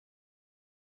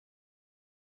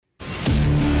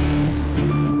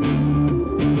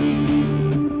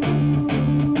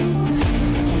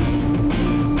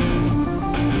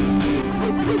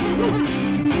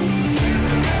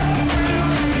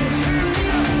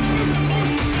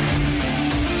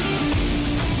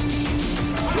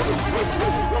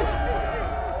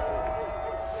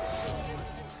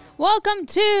Welcome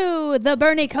to the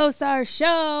Bernie Kosar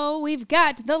Show. We've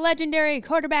got the legendary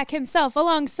quarterback himself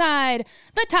alongside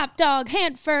the top dog,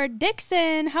 Hanford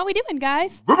Dixon. How we doing,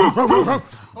 guys?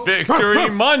 Victory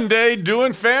Monday,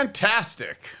 doing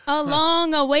fantastic. A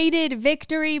long-awaited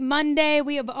Victory Monday.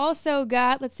 We have also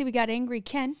got, we got Angry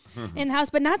Ken in the house,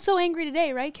 but not so angry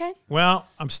today, right, Ken? Well,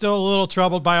 I'm still a little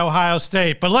troubled by Ohio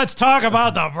State, but let's talk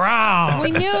about the Browns.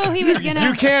 We knew he was going to...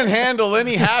 You can't handle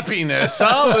any happiness,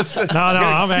 huh? No,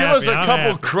 I'm happy. Give us a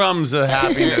couple crumbs of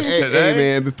happiness today. Hey,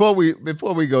 man, before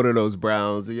we go to those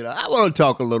Browns, I want to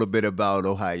talk a little bit about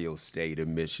Ohio State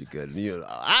and Michigan.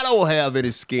 I don't have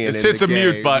any skin Just in hit the the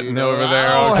game, mute button over there,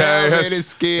 I don't okay? have any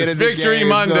skin It's in the Victory game,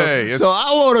 Monday. So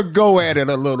I want to go at it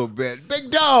a little bit.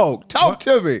 Big dog, talk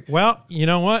to me. Well, you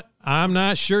know what? I'm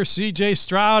not sure C.J.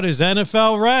 Stroud is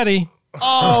NFL ready.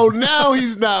 Oh, now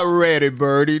he's not ready,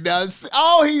 Birdie. Now,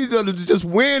 he's to just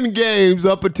win games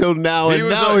up until now, and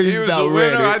now he's not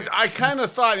ready. I kind of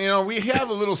thought, we have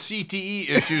a little CTE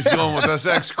issues going with us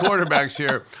ex-quarterbacks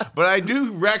here, but I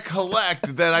do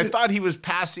recollect that I thought he was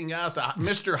passing out the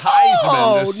Mr.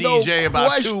 Heisman to CJ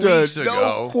about 2 weeks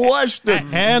ago. No question.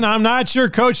 And I'm not sure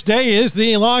Coach Day is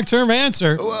the long-term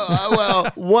answer. Well,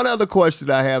 one other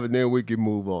question I have, and then we can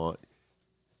move on.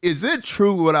 Is it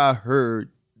true what I heard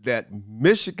that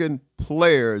Michigan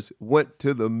players went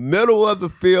to the middle of the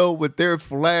field with their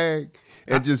flag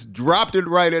and just dropped it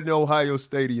right at the Ohio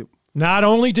Stadium? Not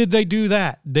only did they do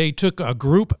that, they took a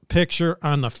group picture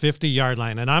on the 50-yard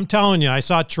line. And I'm telling you, I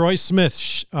saw Troy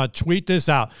Smith tweet this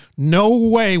out. No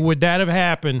way would that have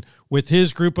happened with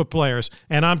his group of players.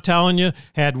 And I'm telling you,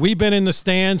 had we been in the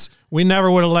stands, we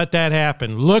never would have let that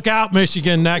happen. Look out,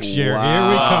 Michigan, next year. Wow. Here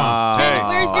we come. Hey,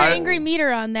 where's your angry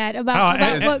meter on that? About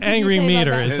what angry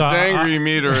meter is His angry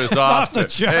meter is off the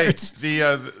charts.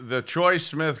 Hey, the Troy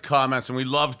Smith comments, and we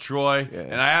love Troy,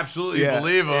 and I absolutely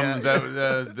believe him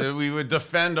that we would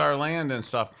defend our land and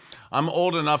stuff. I'm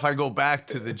old enough, I go back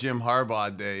to the Jim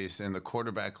Harbaugh days and the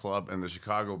quarterback club and the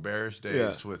Chicago Bears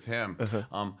days with him.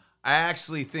 I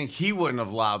actually think he wouldn't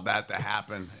have allowed that to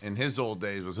happen in his old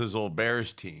days with his old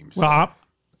Bears teams. Well,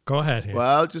 go ahead. Here.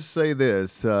 Well, I'll just say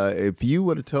this. If you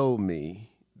would have told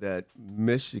me that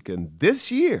Michigan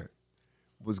this year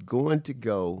was going to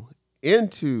go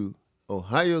into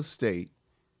Ohio State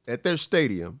at their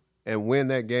stadium and win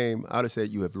that game, I'd have said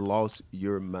you have lost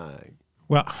your mind.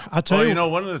 Well, I'll tell you.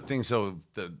 One of the things, though,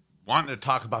 wanting to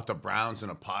talk about the Browns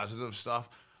and the positive stuff,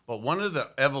 but one of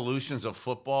the evolutions of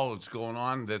football that's going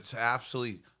on that's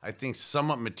absolutely, I think,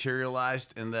 somewhat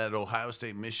materialized in that Ohio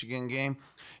State-Michigan game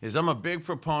is I'm a big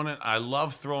proponent. I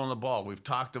love throwing the ball. We've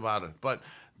talked about it. But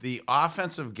the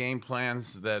offensive game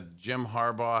plans that Jim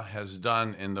Harbaugh has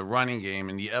done in the running game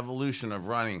and the evolution of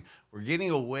running, we're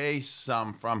getting away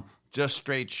some from just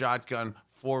straight shotgun,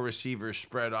 4 receivers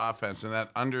spread offense and that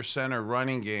under center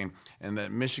running game and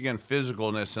that Michigan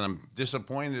physicalness. And I'm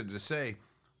disappointed to say,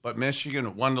 but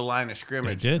Michigan won the line of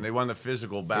scrimmage. They did. And they won the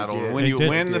physical battle. And when They you did.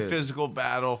 win the physical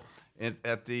battle in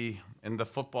the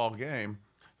football game,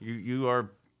 you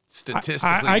are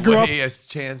statistically I grew up.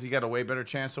 You got a way better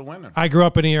chance of winning. I grew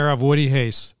up in the era of Woody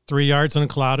Hayes, 3 yards in a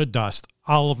cloud of dust.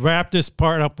 I'll wrap this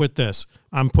part up with this.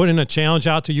 I'm putting a challenge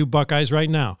out to you Buckeyes right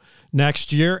now.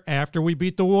 Next year, after we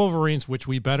beat the Wolverines, which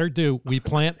we better do, we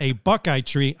plant a Buckeye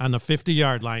tree on the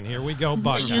 50-yard line. Here we go,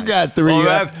 Buckeyes. You got 3.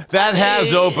 That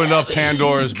has opened up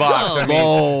Pandora's box. Come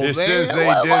on, as soon man. as they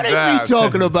what did is that. he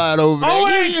talking about over there?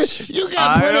 OH!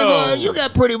 You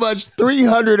got pretty much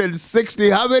 360.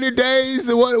 How many days?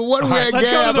 What we right, at let's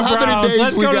go Gab? to the How Browns. many days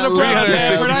Let's we go to got the left?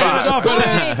 Browns. We're not even enough of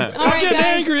this. All right, I'm getting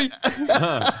guys. angry.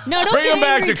 No, don't Bring get him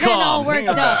back angry, to Ken, calm. all Bring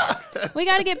worked him up. We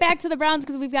got to get back to the Browns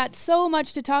because we've got so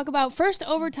much to talk about. First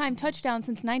overtime touchdown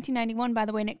since 1991, by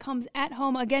the way, and it comes at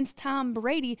home against Tom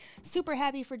Brady. Super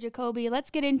happy for Jacoby. Let's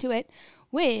get into it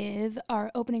with our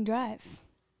opening drive.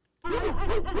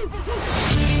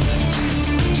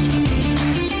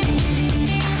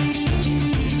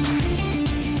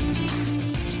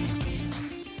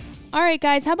 All right,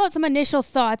 guys, how about some initial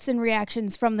thoughts and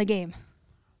reactions from the game?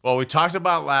 Well, we talked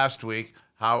about last week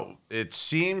how it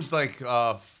seems like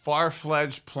a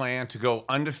far-fledged plan to go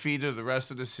undefeated the rest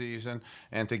of the season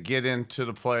and to get into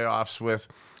the playoffs with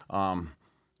a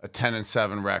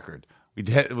 10-7 record.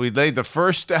 We laid the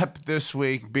first step this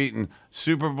week, beating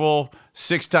Super Bowl,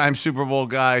 6-time Super Bowl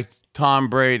guy Tom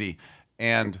Brady.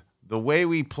 And the way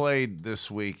we played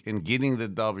this week in getting the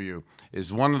W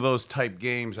is one of those type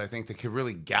games, I think, that could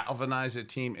really galvanize a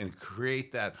team and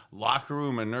create that locker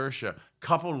room inertia,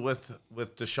 coupled with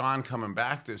Deshaun coming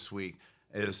back this week,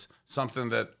 is something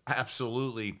that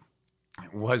absolutely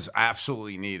was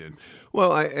absolutely needed.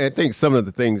 Well, I think some of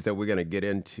the things that we're going to get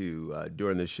into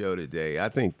during the show today, I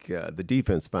think the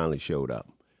defense finally showed up.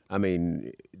 I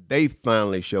mean, they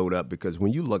finally showed up because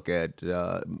when you look at,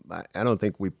 I don't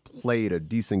think we played a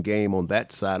decent game on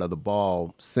that side of the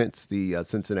ball since the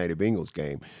Cincinnati Bengals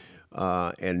game.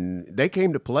 And they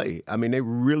came to play. I mean, they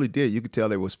really did. You could tell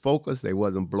they was focused. They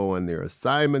wasn't blowing their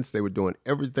assignments. They were doing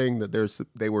everything that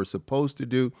they were supposed to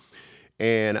do.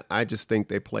 And I just think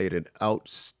they played an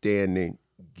outstanding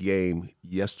game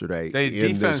yesterday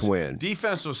in this win.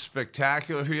 Defense was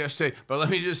spectacular yesterday, but let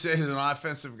me just say, as an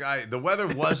offensive guy, the weather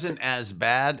wasn't as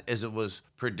bad as it was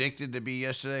predicted to be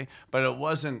yesterday, but it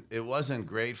wasn't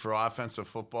great for offensive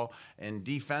football. And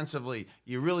defensively,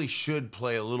 you really should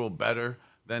play a little better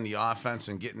than the offense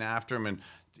and getting after them. And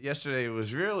yesterday, it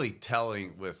was really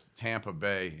telling with Tampa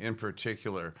Bay in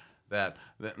particular that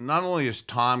not only is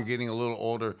Tom getting a little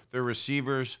older, their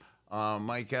receivers,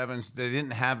 Mike Evans, they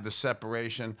didn't have the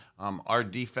separation. Our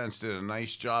defense did a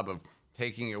nice job of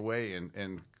taking away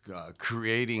and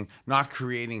not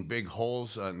creating big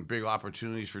holes and big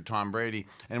opportunities for Tom Brady.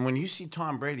 And when you see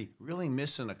Tom Brady really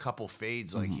missing a couple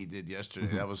fades like he did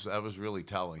yesterday, that was really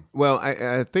telling. Well,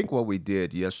 I think what we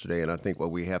did yesterday, and I think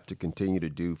what we have to continue to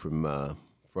do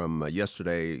from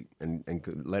yesterday and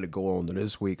let it go on to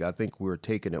this week, I think we're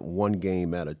taking it one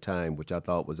game at a time, which I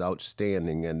thought was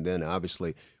outstanding. And then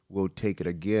obviously we'll take it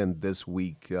again this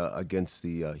week against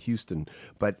the Houston.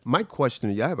 But my question,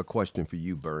 I have a question for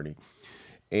you, Bernie.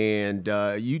 And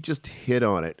you just hit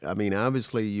on it. I mean,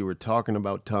 obviously you were talking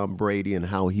about Tom Brady and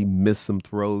how he missed some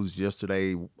throws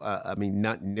yesterday. I mean,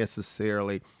 not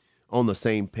necessarily on the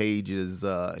same page as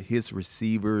his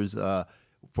receivers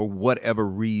for whatever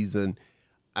reason.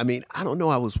 I mean, I don't know.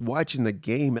 I was watching the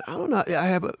game, and I don't know.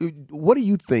 What do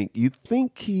you think? You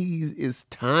think it's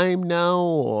time now,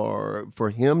 or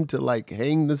for him to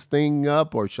hang this thing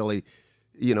up, or shall he?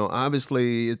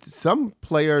 Obviously, some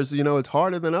players, it's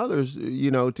harder than others,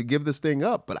 to give this thing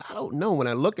up. But I don't know. When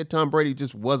I look at Tom Brady, it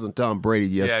just wasn't Tom Brady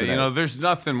yesterday. Yeah, there's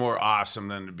nothing more awesome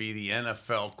than to be the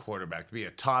NFL quarterback, to be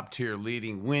a top-tier,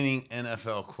 leading, winning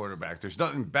NFL quarterback. There's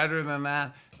nothing better than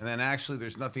that. And then actually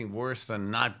there's nothing worse than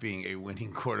not being a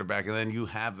winning quarterback. And then you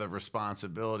have the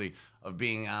responsibility of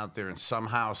being out there and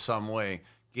somehow, some way,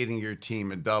 getting your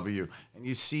team a W. And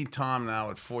you see Tom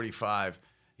now at 45.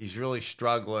 He's really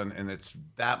struggling, and it's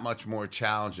that much more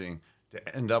challenging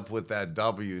to end up with that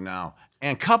W now.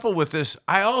 And coupled with this,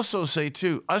 I also say,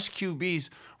 too, us QBs,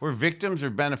 we're victims or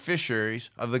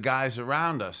beneficiaries of the guys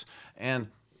around us. And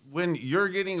when you're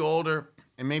getting older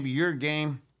and maybe your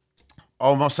game,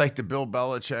 almost like the Bill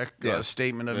Belichick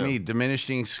statement of me,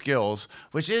 diminishing skills,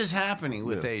 which is happening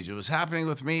with age. It was happening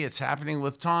with me. It's happening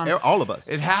with Tom. All of us.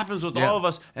 It happens with all of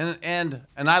us. And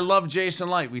I love Jason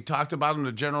Light. We talked about him,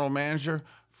 the general manager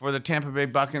for the Tampa Bay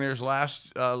Buccaneers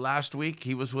last week.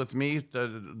 He was with me,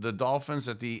 the Dolphins,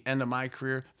 at the end of my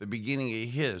career, the beginning of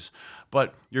his.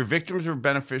 But your victims are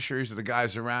beneficiaries of the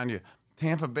guys around you.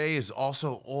 Tampa Bay is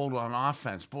also old on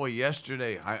offense. Boy,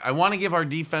 yesterday, I want to give our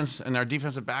defense and our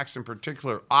defensive backs in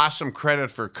particular awesome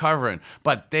credit for covering.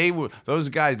 But those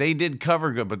guys did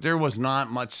cover good, but there was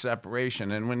not much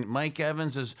separation. And when Mike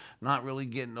Evans is not really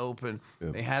getting open,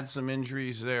 they had some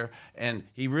injuries there, and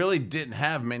he really didn't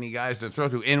have many guys to throw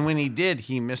to. And when he did,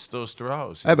 he missed those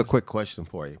throws. I have a quick question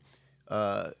for you.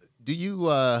 Do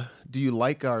you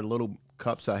like our little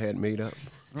cups I had made up?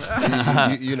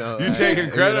 You taking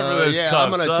credit for this cups,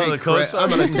 I'm going to take Kosar. I'm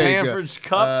going to take Hanford's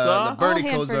cups, the Bernie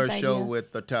Hanford's Kosar show idea.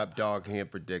 with the top dog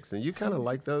Hanford Dixon. You kind of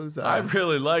like those? I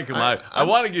really like them. I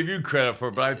want to give you credit for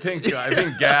it, but I think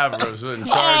Gav was in charge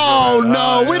Oh, of it.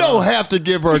 no, we don't have to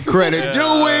give her credit, do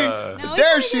we? No,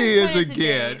 There she is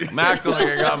again. Mac, like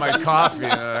I got my coffee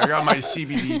and I got my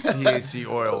CBD THC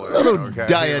oil. A little Okay,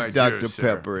 Diet my Dr. juice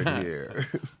Pepper in here.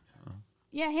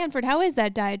 Yeah, Hanford, how is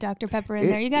that Diet Dr. Pepper in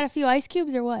there? You got a few ice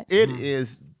cubes or what? It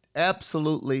is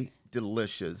absolutely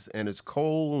delicious, and it's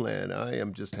cold, and I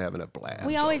am just having a blast.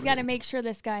 We always got to make sure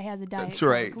this guy has a diet. That's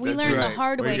right, Coke. We that's learned the right.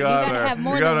 hard way. We You got got to our, have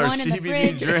more we than got our one in the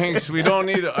CBD fridge. drinks.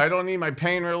 I don't need my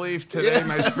pain relief today,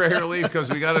 my spray relief, because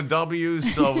we got a W,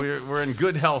 so we're in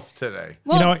good health today.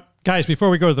 Well, Guys, before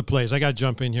we go to the plays, I got to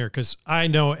jump in here because I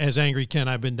know as Angry Ken,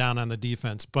 I've been down on the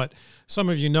defense. But some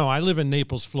of you know I live in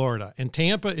Naples, Florida, and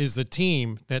Tampa is the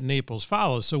team that Naples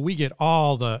follows. So we get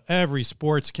every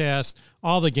sportscast,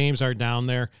 all the games are down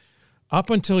there. Up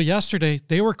until yesterday,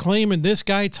 they were claiming this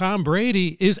guy, Tom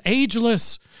Brady, is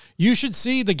ageless. You should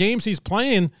see the games he's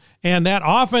playing, and that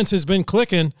offense has been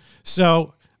clicking.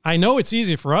 So I know it's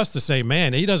easy for us to say,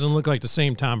 man, he doesn't look like the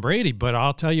same Tom Brady, but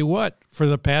I'll tell you what, for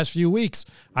the past few weeks,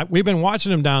 we've been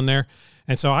watching him down there,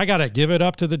 And so I got to give it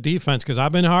up to the defense because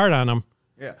I've been hard on them.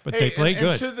 Yeah, but they played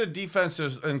good. And to the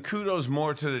defenses, and kudos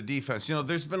more to the defense.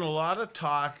 There's been a lot of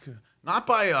talk, not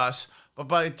by us, but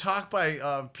by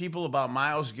people about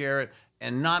Myles Garrett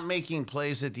and not making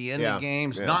plays at the end of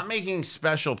games, not making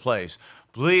special plays.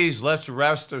 Please, let's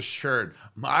rest assured,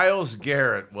 Myles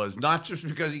Garrett was not just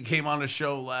because he came on the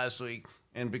show last week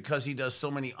and because he does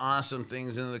so many awesome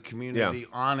things in the community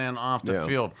on and off the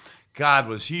field. God,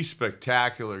 was he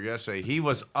spectacular yesterday. He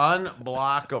was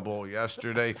unblockable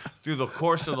yesterday. Through the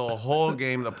course of the whole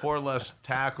game, the poor left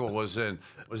tackle was in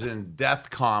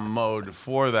DEFCON mode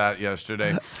for that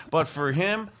yesterday. But for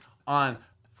him, for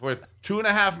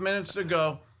 2.5 minutes to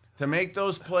go, to make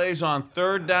those plays on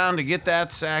third down, to get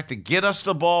that sack, to get us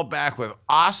the ball back with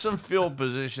awesome field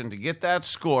position, to get that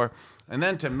score, and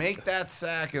then to make that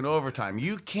sack in overtime.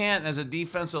 You can't, as a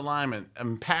defensive lineman,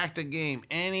 impact a game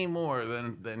any more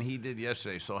than he did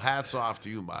yesterday. So hats off to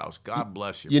you, Myles. God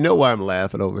bless you. You know why I'm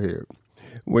laughing over here?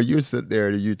 When you're sitting there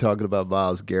and you're talking about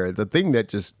Myles Garrett, the thing that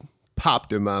just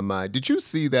popped in my mind, did you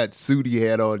see that suit he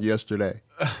had on yesterday?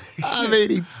 I mean,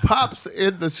 he pops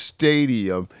in the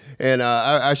stadium, and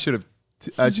I should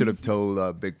have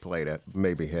told Big Play that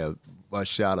maybe have a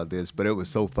shot of this, but it was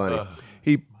so funny.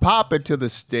 He pop into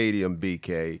the stadium,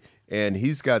 BK, and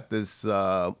he's got this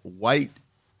white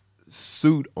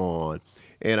suit on,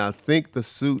 and I think the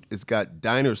suit has got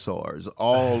dinosaurs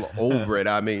all over it.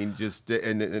 I mean, just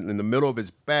in the middle of his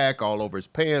back, all over his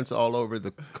pants, all over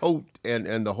the coat,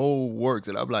 and the whole works.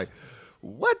 And I'm like,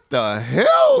 what the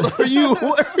hell are you?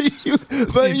 Where are you?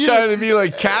 But he's trying to be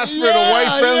like Casper, the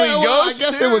white friendly ghost. I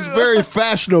guess it was very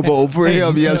fashionable for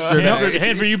him yesterday.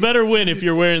 Henry, you better win if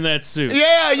you're wearing that suit.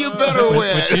 Yeah, you better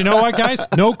win. But you know what, guys?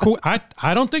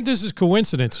 I don't think this is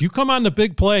coincidence. You come on the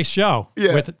Big Play show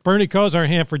with Bernie Kosar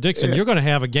and Hanford Dixon, you're going to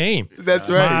have a game. That's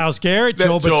right. Myles Garrett,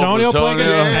 Joe Bitonio playing,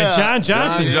 and John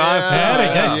Johnson.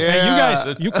 Hey, you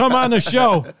guys, you come on the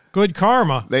show. Good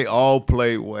karma. They all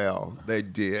played well. They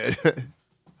did.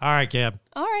 All right, Gab.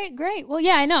 All right, great. Well,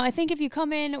 yeah, I know. I think if you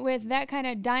come in with that kind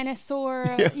of dinosaur,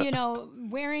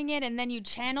 wearing it, and then you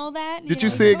channel that. Did you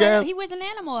see it, Gab? He was an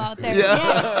animal out there.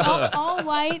 Yeah, all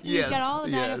white. Yes, He's got all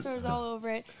the dinosaurs all over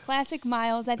it. Classic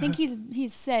Myles. I think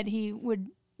he's said he would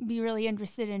be really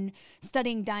interested in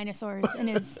studying dinosaurs in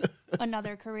his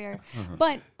another career.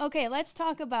 But, okay, let's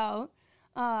talk about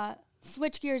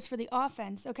switch gears for the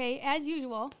offense. Okay, as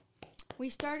usual. We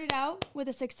started out with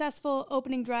a successful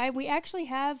opening drive. We actually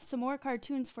have some more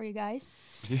cartoons for you guys.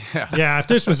 Yeah, if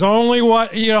this was only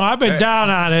what, I've been down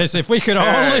on this. If we could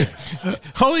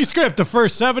only script the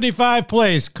first 75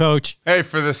 plays, Coach. Hey,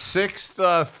 for the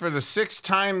sixth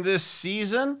time this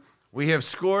season, we have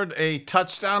scored a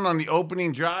touchdown on the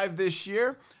opening drive this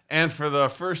year. And for the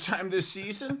first time this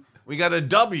season, we got a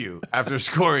W after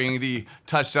scoring the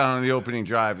touchdown on the opening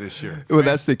drive this year. Well,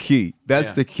 that's the key.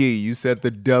 That's the key. You said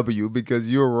the W because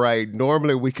you're right.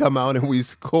 Normally we come out and we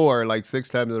score like 6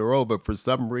 times in a row, but for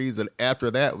some reason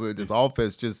after that, this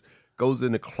offense just goes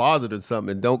in the closet or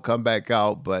something and don't come back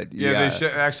out. But they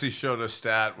actually showed a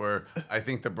stat where I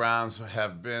think the Browns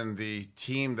have been the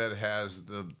team that has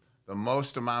the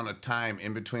most amount of time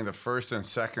in between the first and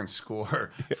second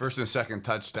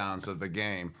touchdowns of the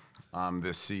game.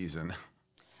 This season.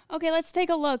 Okay, let's take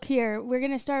a look here. We're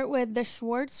going to start with the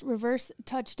Schwartz reverse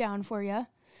touchdown for you.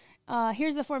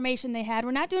 Here's the formation they had.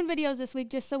 We're not doing videos this week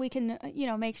just so we can,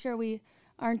 make sure we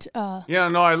aren't I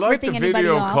like the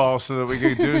video off. Call so that we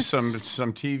can do some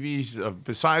TV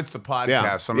besides the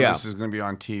podcast. Some of this is going to be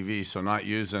on TV, so not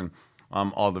using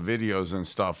all the videos and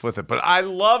stuff with it. But I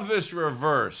love this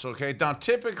reverse, okay? Now,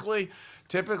 typically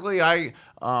I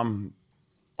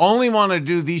only want to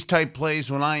do these type plays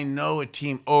when I know a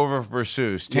team over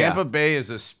pursues. Tampa Bay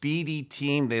is a speedy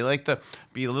team. They like to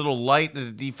be a little light at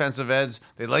the defensive ends.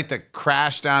 They like to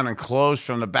crash down and close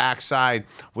from the backside,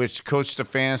 which Coach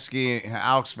Stefanski,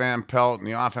 Alex Van Pelt, and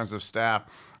the offensive staff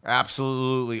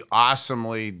absolutely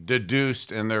awesomely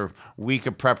deduced in their week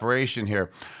of preparation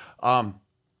here.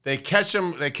 They catch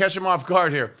them off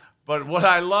guard here. But what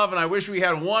I love, and I wish we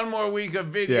had one more week of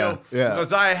video,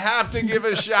 because I have to give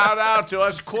a shout out to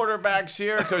us quarterbacks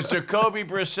here, because Jacoby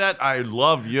Brissett, I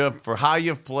love you for how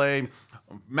you've played,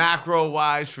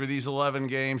 macro-wise for these 11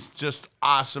 games. Just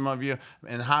awesome of you,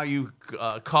 and how you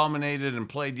culminated and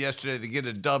played yesterday to get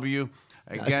a W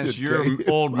against your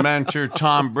old mentor,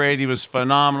 Tom Brady, was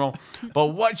phenomenal. But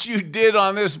what you did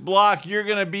on this block, you're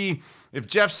going to be, if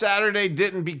Jeff Saturday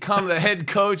didn't become the head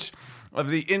coach of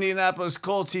the Indianapolis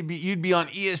Colts, you'd be on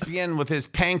ESPN with his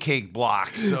pancake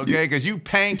blocks, okay? Because you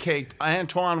pancaked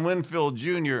Antoine Winfield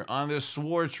Jr. on this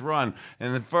Schwartz run.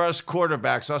 And for us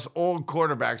quarterbacks, us old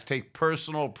quarterbacks, take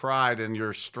personal pride in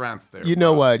your strength there. You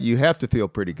know what? You have to feel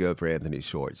pretty good for Anthony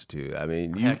Schwartz, too. I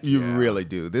mean, you really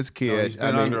do. This kid, he's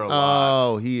been under a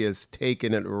lot. he is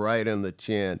taking it right on the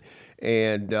chin.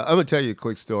 And I'm going to tell you a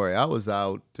quick story. I was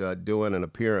out doing an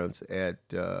appearance at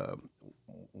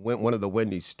one of the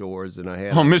Wendy's stores, and I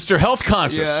had Mr. Health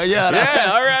Conscious. Yeah.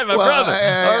 All right, my brother.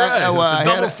 All right.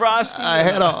 Double frosty. I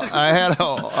had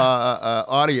a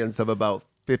audience of about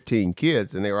 15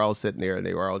 kids, and they were all sitting there, and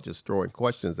they were all just throwing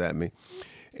questions at me.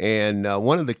 And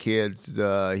one of the kids,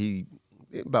 he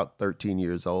about 13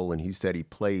 years old, and he said he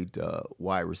played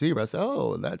wide receiver. I said,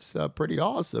 "Oh, that's pretty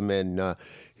awesome." And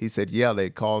he said, "Yeah, they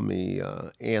call me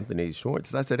Anthony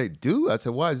Schwartz." I said, "They do?" I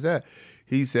said, "Why is that?"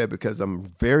 He said, "Because I'm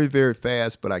very, very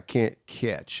fast, but I can't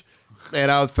catch." And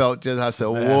I said,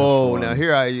 "Whoa, now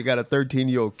here you got a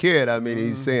 13-year-old kid." I mean,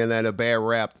 he's saying that a bad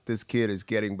rap that this kid is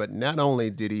getting. But not only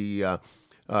did he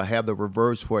have the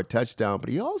reverse for a touchdown, but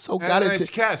he also got a it. Nice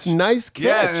catch. Nice catch.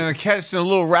 Yeah, and a catch and a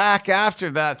little rack after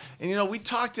that. And, we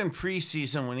talked in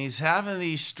preseason when he's having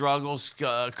these struggles.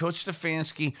 Coach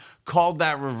Stefanski called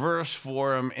that reverse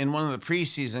for him in one of the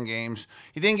preseason games.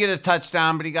 He didn't get a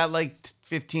touchdown, but he got like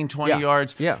 15, 20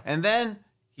 yards. Yeah. And then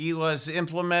he was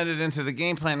implemented into the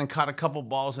game plan and caught a couple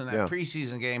balls in that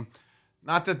preseason game.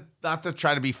 Not to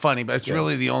try to be funny, but it's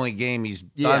really the only game he's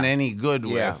done any good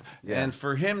with. Yeah. And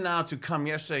for him now to come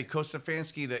yesterday, Coach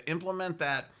Stefanski, to implement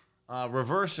that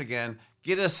reverse again,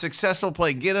 get a successful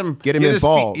play, get him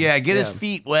involved. Get his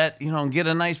feet wet, and get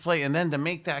a nice play, and then to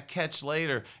make that catch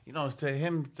later, to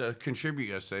him to contribute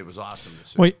yesterday was awesome to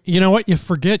see. Wait, you know what? You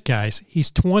forget, guys.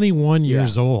 He's 21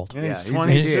 years old. Yeah, he's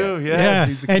 22. Yeah,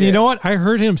 he's a and kid. you know what? I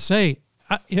heard him say,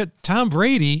 Tom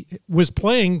Brady was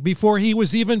playing before he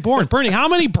was even born. Bernie, how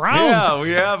many Browns?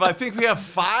 Yeah, I think we have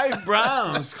 5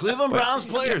 Browns, Cleveland Browns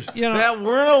players you know, that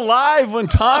weren't alive when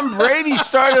Tom Brady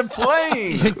started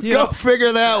playing. Go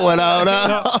figure that one out.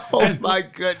 Huh? My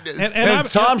goodness. And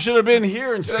Tom should have been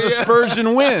here instead of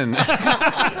Spurgeon Wynn.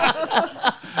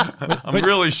 I'm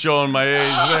really showing my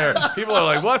age there. People are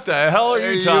like, what the hell are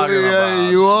you talking about?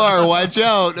 You are. Watch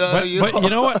out. But you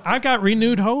know what? I got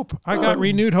renewed hope.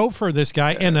 Renewed hope for this guy.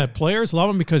 And the players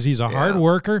love him because he's a hard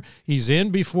worker. He's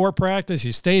in before practice.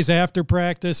 He stays after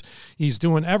practice. He's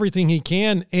doing everything he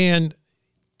can. And,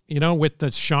 with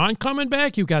the Sean coming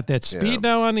back, you got that speed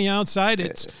now on the outside.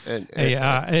 It's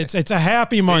it's a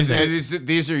happy Monday.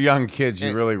 These are young kids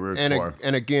you really root for.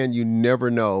 And again, you never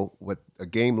know what a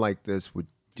game like this would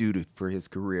do for his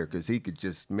career, because he could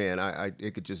just,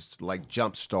 it could just like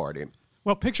jumpstart him.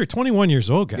 Well, picture 21 years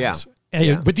old, guys.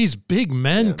 Yeah. With these big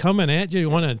men coming at you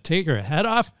want to take your head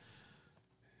off?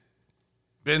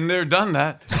 Been there, done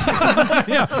that.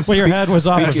 Well, your head was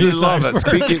off a few times.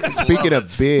 Speaking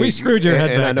of big, we screwed your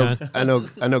head back on.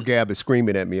 I know Gab is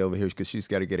screaming at me over here because she's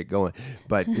got to get it going.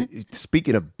 But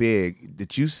speaking of big,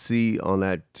 did you see on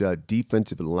that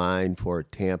defensive line for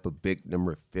Tampa, big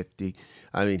number 50?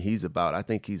 I mean, I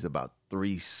think he's about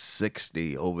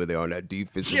 360 over there on that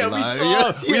defensive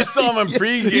line. We saw him in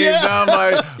pregame down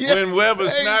by when Webb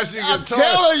was smashing guitar. I'm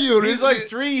telling you, he's like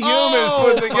 3 humans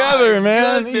put together,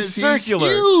 man. Goodness, he's circular.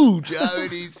 He's huge. I mean,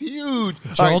 he's huge.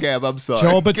 All right, Gab, I'm sorry.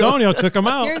 Joel Bitonio took him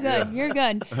out. You're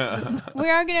good. We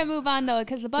are going to move on, though,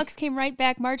 because the Bucs came right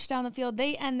back, marched down the field.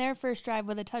 They end their first drive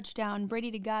with a touchdown,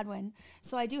 Brady to Godwin.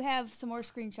 So I do have some more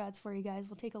screenshots for you guys.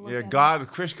 We'll take a look at them.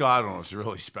 Chris Godwin was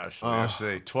really special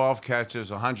yesterday. 12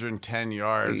 catches, 110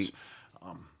 yards.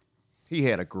 He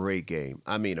had a great game.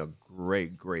 I mean, a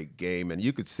great game. And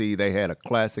you could see they had a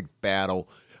classic battle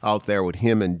out there with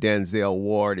him and Denzel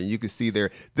Ward. And you could see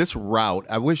this route.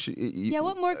 I wish.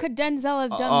 What more could Denzel have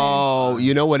done Oh,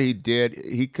 you know what he did?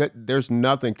 He could. There's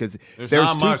nothing, because there's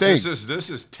not two much. things.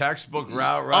 This is textbook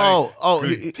route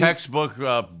running. Textbook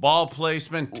ball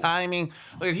placement, timing.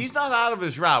 Look, he's not out of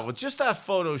his route with just that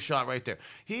photo shot right there.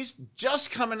 He's just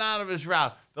coming out of his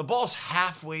route. The ball's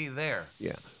halfway there.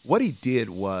 Yeah. What he did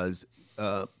was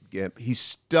he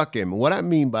stuck him. What I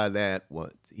mean by that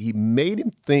was he made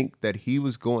him think that he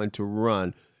was going to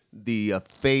run the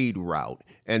fade route.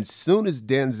 And soon as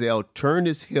Denzel turned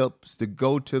his hips to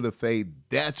go to the fade,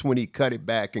 that's when he cut it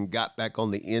back and got back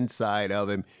on the inside of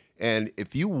him. And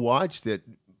if you watched it,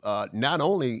 not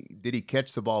only did he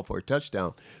catch the ball for a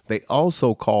touchdown, they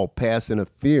also called pass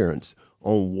interference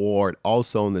on Ward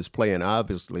also on this play. And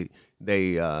obviously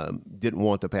they didn't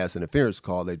want the pass interference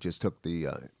call. They just took the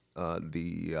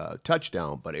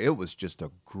touchdown. But it was just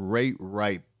a great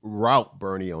route,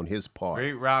 Bernie, on his part.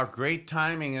 Great route, great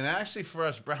timing. And actually for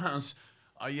us Browns,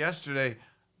 yesterday,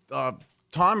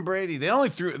 Tom Brady,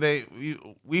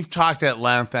 we've talked at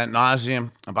length, at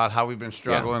nauseum, about how we've been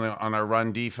struggling on our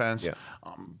run defense. Yeah.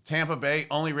 Tampa Bay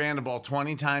only ran the ball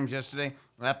 20 times yesterday.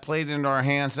 That played into our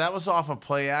hands. That was off of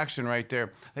play action right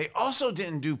there. They also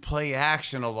didn't do play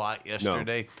action a lot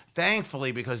yesterday,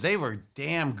 thankfully, because they were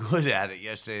damn good at it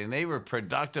yesterday, and they were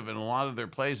productive in a lot of their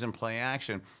plays in play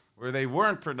action. Where they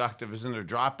weren't productive is in their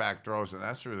drop back throws, and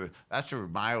that's where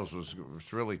Miles was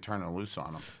really turning loose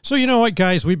on them. So you know what,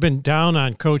 guys, we've been down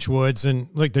on Coach Woods, and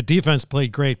like the defense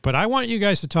played great, but I want you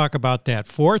guys to talk about that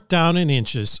 4th down and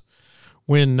inches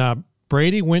when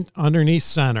Brady went underneath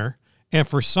center, and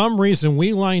for some reason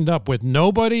we lined up with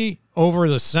nobody over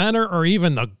the center or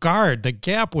even the guard. The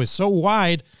gap was so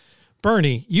wide.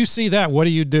 Bernie, you see that, what do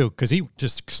you do? Because he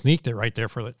just sneaked it right there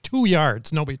for like 2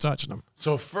 yards. Nobody touched him.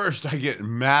 So first, I get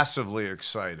massively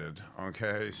excited,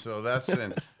 okay? So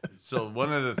so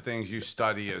one of the things you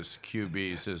study as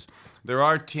QBs is there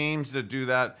are teams that do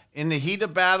that. In the heat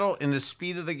of battle, in the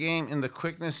speed of the game, in the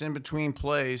quickness in between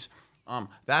plays,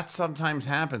 that sometimes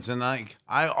happens. And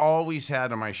I always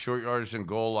had on my short yardage and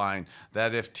goal line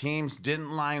that if teams didn't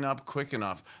line up quick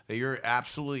enough, that you're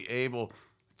absolutely able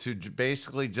to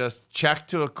basically just check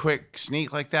to a quick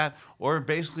sneak like that, or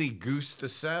basically goose to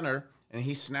center, and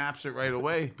he snaps it right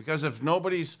away. Because if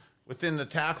nobody's within the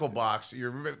tackle box, you're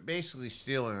basically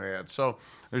stealing that. So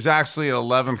there's actually an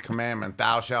 11th commandment: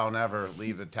 thou shalt never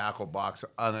leave the tackle box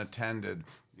unattended,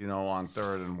 on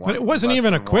 3rd and 1. But it wasn't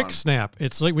even a quick snap.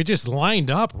 It's like we just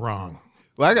lined up wrong.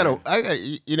 Well, I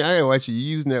gotta watch you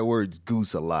using that word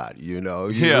goose a lot. Yeah,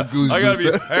 goose.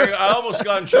 I almost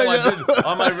got in trouble. I did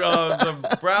on my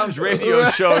the Browns radio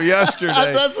show yesterday.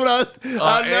 That's what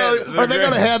I know. Are they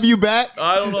gonna have you back?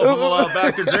 I don't know if I'm allowed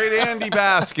back. The great Andy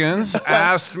Baskins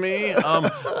asked me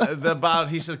about.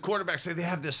 He said quarterbacks say they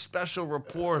have this special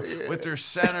rapport with their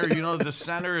center. The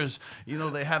center is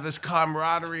they have this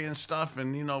camaraderie and stuff,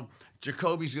 and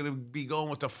Jacoby's going to be going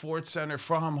with the fourth center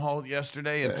from Holt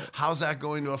yesterday, and how's that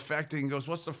going to affect it? And he goes,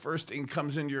 what's the first thing that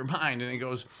comes into your mind? And he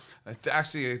goes,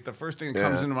 actually, the first thing that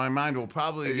comes into my mind will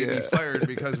probably get me fired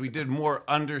because we did more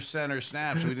under center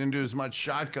snaps. We didn't do as much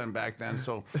shotgun back then,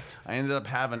 so I ended up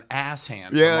having ass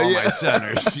hand from all my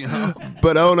centers.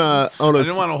 But on a I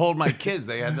didn't want to hold my kids.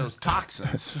 They had those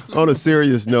toxins. On a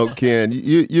serious note, Ken,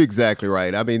 you're exactly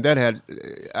right. I mean, that had,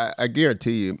 I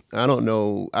guarantee you, I don't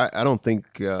know, I don't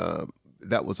think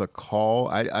that was a call.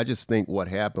 I just think what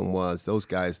happened was those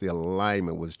guys, the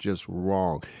alignment was just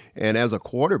wrong. And as a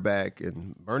quarterback,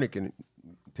 and Bernie can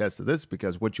attest to this,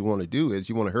 because what you want to do is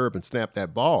you want to hurry up and snap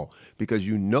that ball, because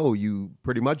you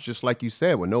pretty much, just like you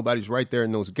said, when nobody's right there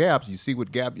in those gaps, you see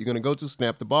what gap you're going to go to,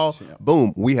 snap the ball,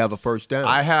 boom, we have a first down.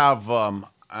 I have,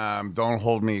 don't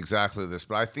hold me exactly to this,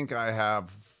 but I think I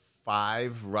have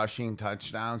 5 rushing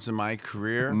touchdowns in my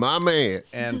career. My man.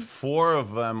 And 4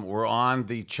 of them were on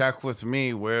the check with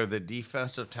me where the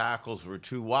defensive tackles were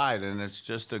too wide, and it's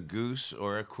just a goose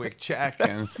or a quick check.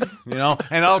 And,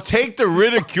 and I'll take the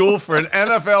ridicule for an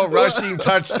NFL rushing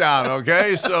touchdown,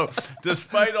 okay? So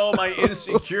despite all my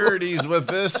insecurities with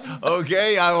this,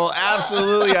 okay, I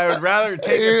would rather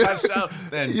take a touchdown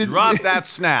than drop that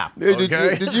snap,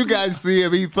 okay? Did you guys see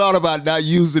him? He thought about not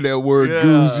using that word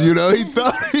goose, He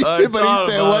thought... But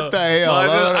he said, what the hell?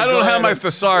 I don't have my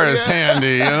thesaurus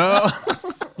handy,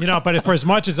 But for as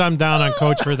much as I'm down on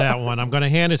Coach for that one, I'm going to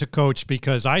hand it to Coach,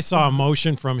 because I saw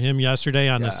emotion from him yesterday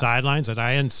on the sidelines that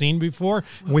I hadn't seen before.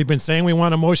 And we've been saying we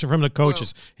want emotion from the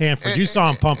coaches. Hanford, you saw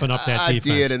him pumping up that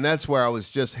defense. I did, and that's where I was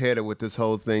just headed with this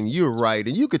whole thing. You're right,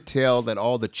 and you could tell that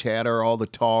all the chatter, all the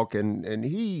talk, and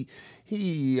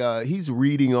he's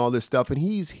reading all this stuff, and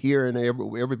he's hearing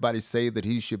everybody say that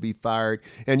he should be fired.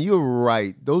 And you're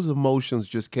right; those emotions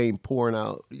just came pouring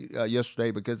out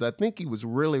yesterday, because I think he was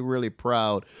really, really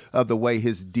proud of the way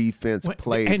his defense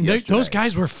played. And those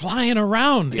guys were flying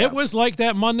around. Yeah. It was like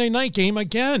that Monday night game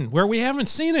again, where we haven't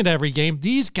seen it every game.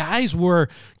 These guys were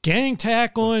gang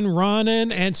tackling,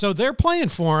 running, and so they're playing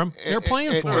for him. They're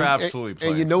playing for him. They're absolutely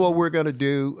playing. And you know what we're going to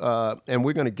do, and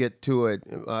we're going to get to it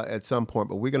at some point,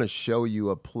 but we're going to show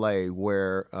you a play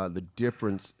where the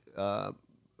difference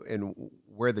in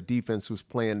where the defense was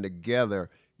playing together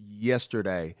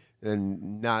yesterday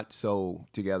and not so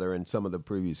together in some of the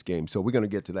previous games. So we're going to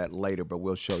get to that later, but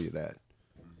we'll show you that.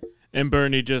 And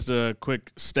Bernie, just a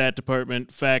quick stat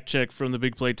department fact check from the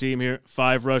Big Play team here.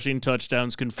 5 rushing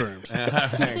touchdowns confirmed.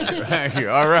 Thank you.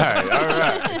 All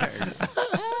right.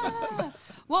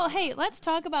 Well, hey, let's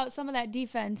talk about some of that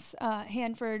defense,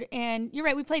 Hanford. And you're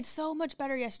right, we played so much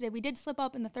better yesterday. We did slip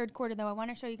up in the third quarter, though. I want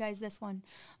to show you guys this one,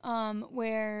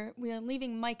 where we are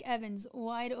leaving Mike Evans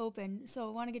wide open. So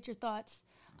I want to get your thoughts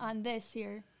on this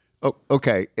here. Oh,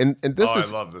 okay, and this I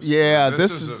is love this. Yeah,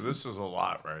 this is a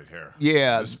lot right here.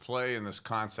 Yeah. This play and this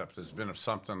concept has been of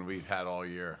something we've had all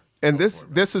year. And Go this for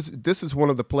it, man. this is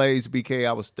one of the plays, BK,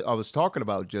 I was talking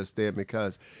about just there,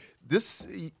 because this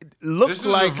looks This is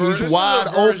like this he's is wide a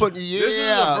version- open. Yeah, This is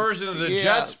a version of the yeah,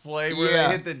 Jets play where yeah.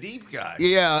 they hit the deep guy.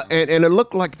 Yeah, and it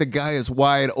looked like the guy is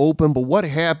wide open, but what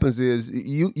happens is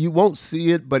you won't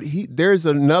see it, but there's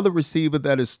another receiver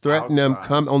that is threatening him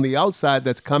Outside. on the outside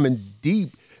that's coming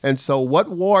deep. And so what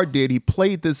Ward did, he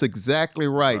played this exactly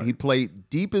right. He played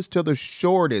deepest to the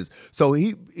shortest. So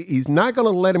he's not going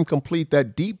to let him complete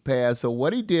that deep pass. So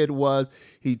what he did was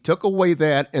he took away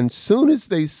that, and soon as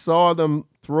they saw them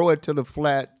throw it to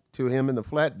him in the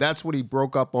flat, that's what he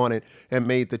broke up on it and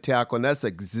made the tackle. And that's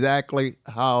exactly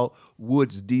how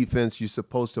Woods' defense, you're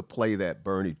supposed to play that,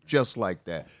 Bernie, just like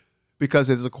that. Because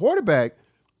as a quarterback,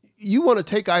 you want to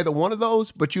take either one of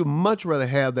those, but you much rather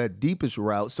have that deepest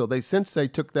route. So since they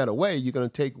took that away, you're going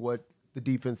to take what the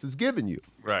defense is giving you.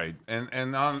 Right, and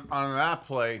on that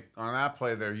play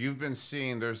there, you've been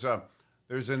seeing there's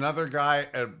another guy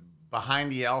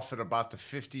behind the elf at about the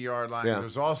 50-yard line. Yeah.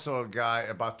 There's also a guy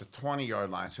about the 20-yard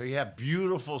line. So you have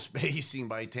beautiful spacing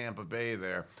by Tampa Bay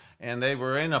there, and they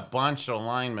were in a bunch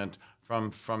alignment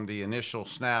from the initial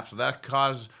snap. So that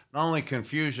caused not only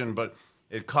confusion, but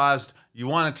it caused you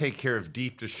want to take care of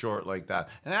deep to short like that.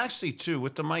 And actually, too,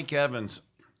 with the Mike Evans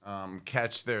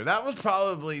catch there, that was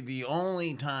probably the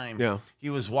only time he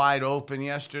was wide open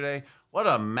yesterday. What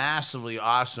a massively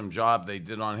awesome job they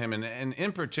did on him. And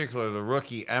in particular, the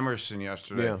rookie Emerson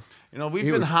yesterday. Yeah. You know, we've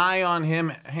been high on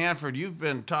him. Hanford, you've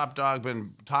been top dog,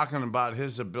 been talking about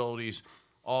his abilities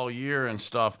all year and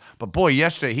stuff. But, boy,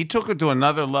 yesterday he took it to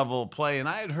another level of play. And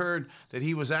I had heard that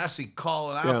he was actually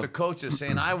calling out the coaches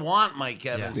saying, I want Mike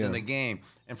Evans in the game.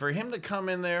 And for him to come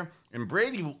in there, and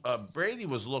Brady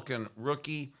was looking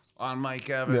rookie on Mike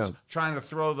Evans, trying to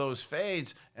throw those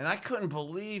fades. And I couldn't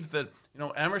believe that,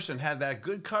 Emerson had that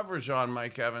good coverage on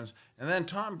Mike Evans. And then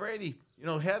Tom Brady,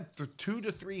 had 2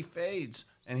 to 3 fades.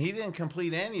 And he didn't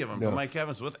complete any of them. But Mike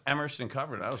Evans with Emerson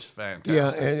covered. That was fantastic.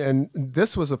 Yeah, and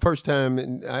this was the first time,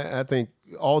 and I think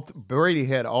Brady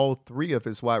had all 3 of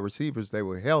his wide receivers. They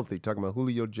were healthy, talking about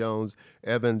Julio Jones,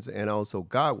 Evans, and also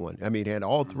Godwin. I mean, he had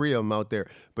all 3 of them out there.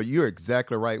 But you're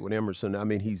exactly right with Emerson. I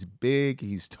mean, he's big,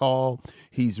 he's tall,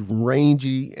 he's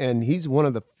rangy, and he's one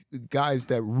of the guys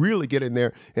that really get in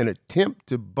there and attempt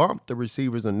to bump the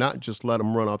receivers and not just let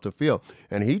them run off the field.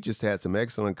 And he just had some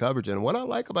excellent coverage. And what I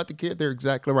like about the kid, they're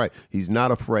exactly right. He's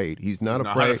not afraid. He's not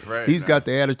afraid. He's got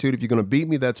the attitude, if you're going to beat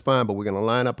me, that's fine, but we're going to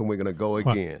line up and we're going to go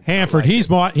again. Hanford,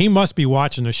 he must be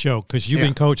watching the show because you've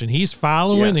been coaching. He's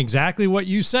following exactly what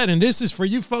you said. And this is for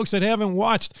you folks that haven't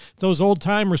watched those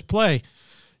old-timers play.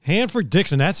 Hanford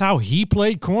Dixon, that's how he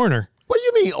played corner. What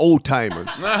do you mean, old timers?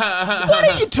 What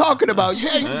are you talking about?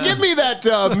 Hey, give me that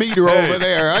meter over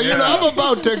there. I'm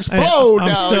about to explode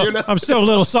now. I'm still a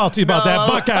little salty about that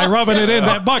Buckeye, rubbing it in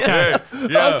that Buckeye.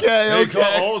 They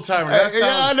call old timers.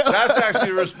 That's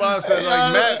actually a response to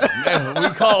we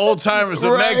call old timers the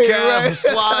Metcalf,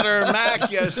 Slaughter,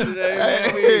 Mack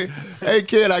yesterday. Hey,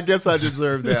 kid, I guess I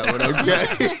deserve that one.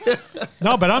 Okay.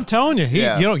 No, but I'm telling you,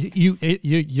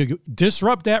 you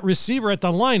disrupt that receiver at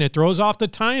the line, it throws off the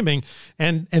timing,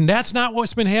 and that's not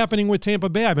what's been happening with Tampa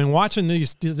Bay. I've been watching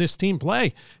this team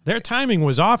play. Their timing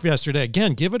was off yesterday.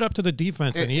 Again, give it up to the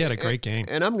defense, and he had a great game.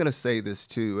 And I'm going to say this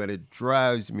too, and it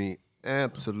drives me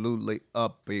absolutely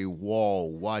up a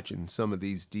wall watching some of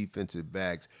these defensive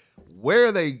backs.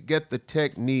 Where they get the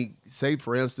technique, say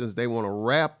for instance, they want to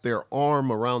wrap their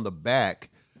arm around the back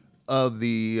of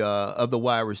the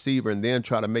wide receiver and then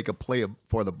try to make a play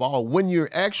for the ball. When you're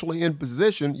actually in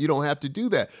position, you don't have to do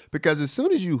that, because as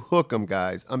soon as you hook them,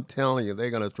 guys, I'm telling you,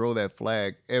 they're going to throw that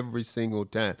flag every single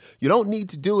time. You don't need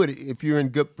to do it if you're in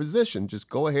good position. Just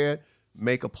go ahead,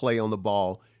 make a play on the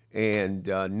ball, and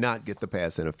not get the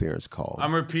pass interference call.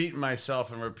 I'm repeating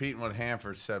myself and repeating what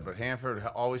Hanford said, but Hanford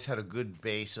always had a good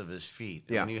base of his feet.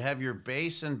 Yeah. When you have your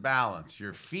base and balance,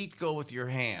 your feet go with your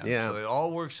hands. Yeah. So it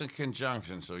all works in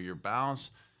conjunction. So your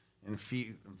balance and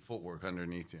feet and footwork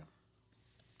underneath you.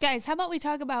 Guys, how about we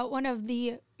talk about one of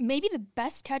maybe the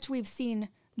best catch we've seen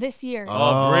this year.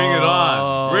 Oh, bring it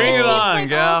on. Bring it on,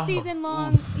 gal. All season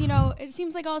long, it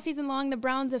seems like all season long the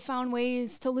Browns have found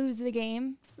ways to lose the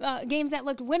game. Games that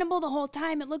looked winnable the whole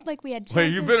time. It looked like we had chances.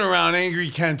 Wait, you've been around Angry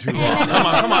Ken too long.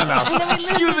 Come on now.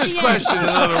 Skew this question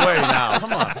another way now.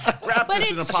 Come on. But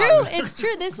it's true. It's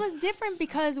true. This was different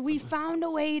because we found a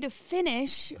way to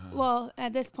finish. Well,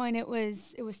 at this point it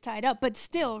was tied up, but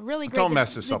still really great. Don't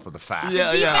mess this up with the facts.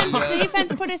 The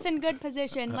defense put us in good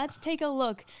position. Let's take a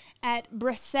look at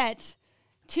Brissett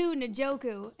to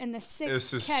Njoku and the sick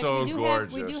This is catch. so we do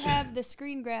gorgeous. have the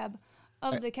screen grab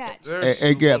of the catch.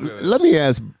 Hey, Gab, let me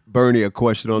ask Bernie a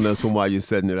question on this one while you're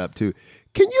setting it up, too.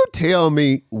 Can you tell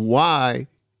me why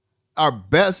our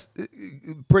best,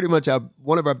 pretty much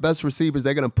one of our best receivers,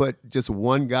 they're going to put just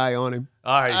one guy on him?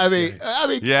 I mean,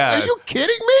 yeah. Are you kidding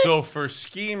me? So for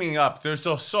scheming up, there's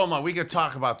so much. We could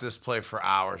talk about this play for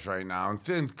hours right now. And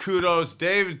then kudos,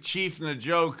 David Chief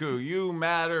Njoku. You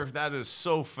matter. That is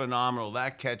so phenomenal.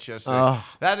 That catch yesterday.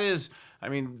 That is, I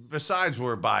mean, besides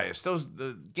we're biased.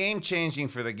 The game-changing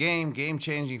for the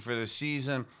game-changing for the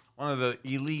season. One of the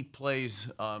elite plays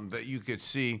that you could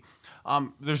see.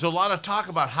 There's a lot of talk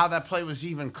about how that play was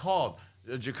even called.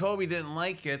 Jacoby didn't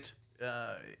like it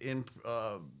in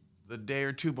the day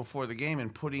or two before the game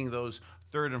and putting those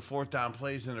 3rd and 4th down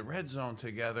plays in the red zone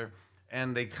together,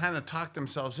 and they kind of talked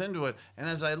themselves into it. And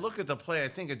as I look at the play, I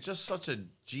think it's just such a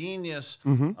genius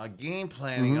game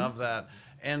planning of that.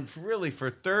 And really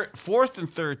for 4th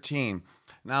and 13,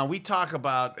 now we talk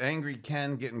about Angry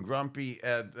Ken getting grumpy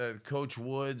at Coach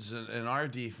Woods and our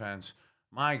defense.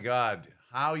 My God,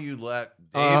 how you let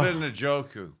David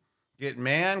Njoku get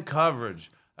man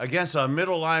coverage against a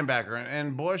middle linebacker.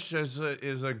 And Bush is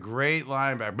a great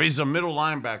linebacker, but he's a middle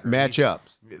linebacker.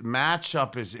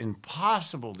 Matchup is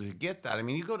impossible to get that. I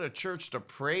mean, you go to church to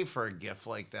pray for a gift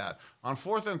like that. On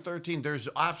 4th and 13, there's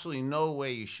absolutely no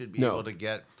way you should be able to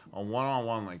get a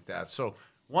one-on-one like that. So,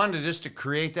 just to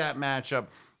create that matchup,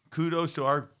 kudos to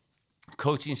our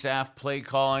coaching staff, play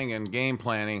calling, and game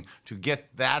planning to get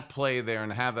that play there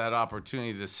and have that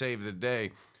opportunity to save the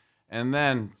day. And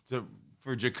then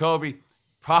for Jacoby,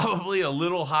 probably a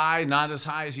little high, not as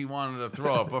high as he wanted to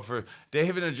throw it. But for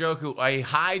David Njoku, a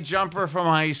high jumper from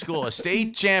high school, a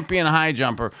state champion high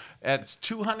jumper at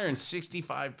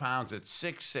 265 pounds at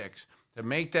 6'6", to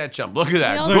make that jump. Look at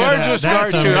that. Gorgeous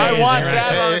cartoon. I want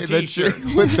that on a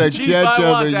T-shirt. With the Chief, catch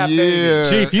of the year.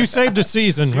 Chief, you saved the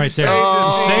season right there.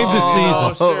 Saved the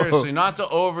season. No, seriously, not to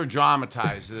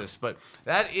over-dramatize this, but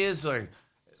that is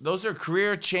those are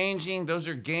career-changing. Those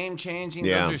are game-changing.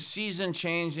 Yeah. Those are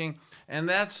season-changing. And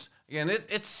that's, again,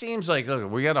 it seems like, look,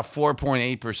 we got a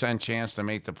 4.8% chance to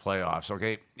make the playoffs,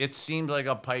 okay? It seems like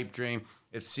a pipe dream.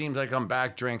 It seems like I'm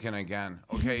back drinking again,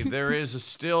 okay? There is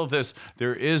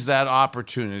that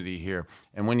opportunity here.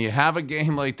 And when you have a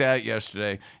game like that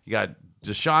yesterday, you got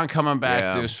Deshaun coming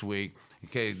back this week.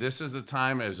 Okay, this is the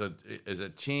time as a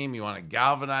team, you want to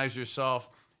galvanize yourself.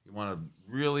 You want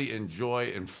to really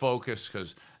enjoy and focus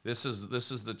because this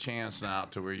is the chance now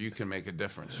to where you can make a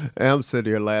difference. I'm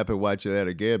sitting here laughing watching that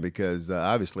again because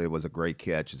obviously it was a great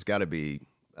catch. It's got to be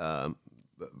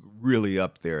really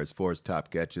up there as far as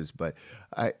top catches. But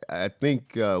I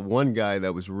think one guy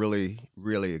that was really,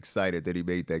 really excited that he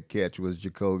made that catch was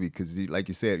Jacoby because, like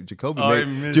you said, Jacoby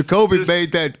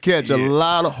made that catch a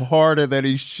lot harder than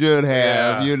he should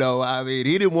have. You know, I mean,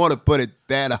 he didn't want to put it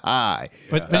that high.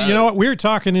 But you know what? We were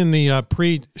talking in the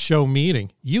pre-show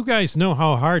meeting. You guys know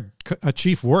how hard a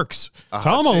chief works.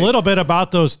 Tell him a little bit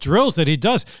about those drills that he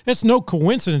does. It's no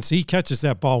coincidence he catches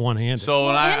that ball one-handed.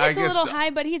 So it's a little high,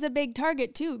 but he's a big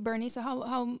target too, Bernie. So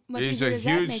how much easier does that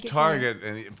make it? He's a huge target,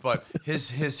 but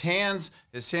his hand.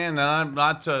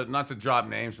 Not to drop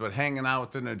names, but hanging out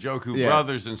with the Njoku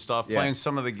brothers and stuff, playing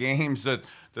some of the games that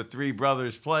the three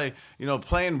brothers play. You know,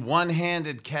 playing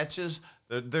one-handed catches.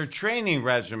 Their training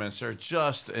regiments are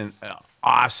just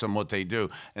awesome what they do.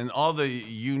 And all the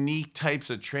unique types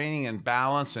of training and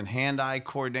balance and hand-eye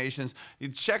coordinations. You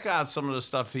check out some of the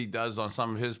stuff he does on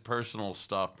some of his personal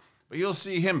stuff. But you'll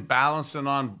see him balancing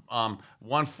on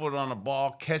 1 foot on a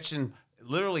ball,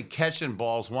 literally catching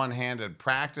balls one-handed,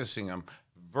 practicing them,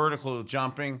 vertical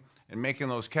jumping, and making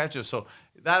those catches. So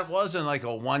that wasn't like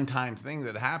a one-time thing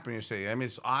that happened. You say, I mean,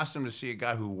 it's awesome to see a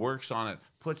guy who works on it,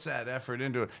 puts that effort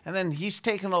into it. And then he's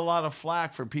taken a lot of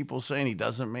flack for people saying he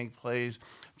doesn't make plays,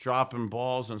 dropping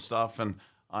balls and stuff. And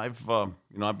I've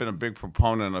been a big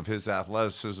proponent of his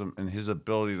athleticism and his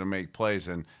ability to make plays.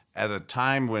 And at a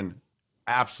time when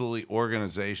absolutely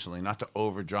organizationally, not to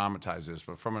over-dramatize this,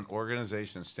 but from an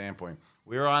organization standpoint,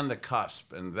 we're on the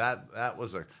cusp. And that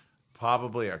was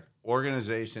probably an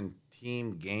organization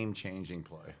team game-changing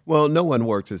play. Well, no one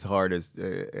works as hard as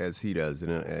he does,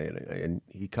 and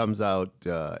he comes out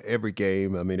every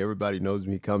game. I mean, everybody knows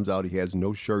him. He comes out, he has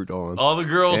no shirt on. All the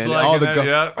girls like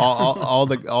that, all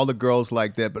the girls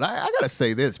like that. But I gotta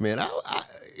say this, man.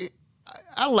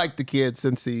 I like the kid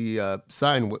since he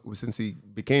since he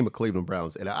became a Cleveland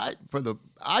Browns, and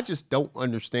I just don't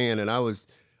understand. And I was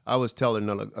telling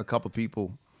a couple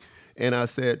people, and I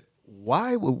said,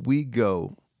 why would we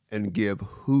go and give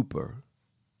Hooper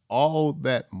all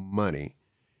that money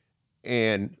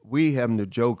and we have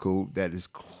Njoku that is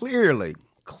clearly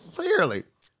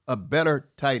a better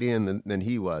tight end than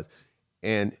he was.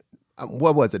 And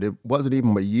what was it? It wasn't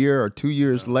even a year or 2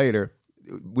 years later.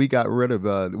 We got rid of.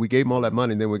 We gave him all that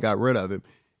money, and then we got rid of him,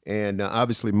 and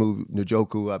obviously moved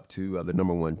Njoku up to the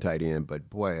number 1 tight end. But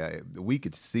boy, we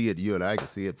could see it. You and I could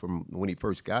see it from when he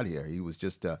first got here. He was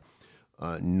just a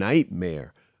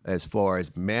nightmare as far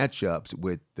as matchups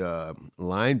with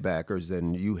linebackers,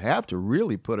 and you have to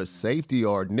really put a safety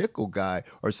or a nickel guy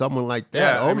or someone like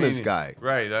that on this guy.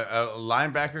 Right, a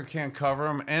linebacker can't cover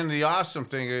him. And the awesome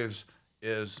thing is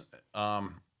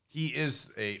he is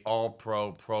a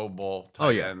All-Pro, Pro Bowl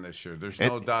tight end this year. There's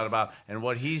no doubt about it. And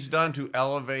what he's done to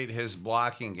elevate his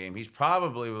blocking game, he's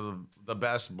probably the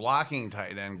best blocking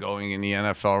tight end going in the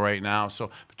NFL right now. So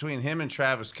between him and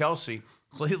Travis Kelce,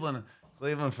 Cleveland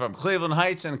from Cleveland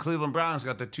Heights and Cleveland Browns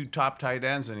got the 2 top tight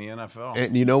ends in the NFL.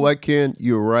 And you know what, Ken?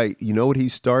 You're right. You know what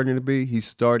he's starting to be? He's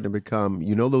starting to become,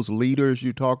 those leaders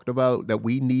you talked about that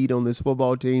we need on this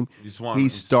football team?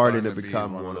 He's starting to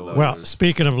become one of those. Well,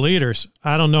 speaking of leaders,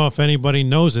 I don't know if anybody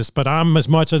knows this, but I'm as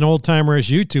much an old-timer as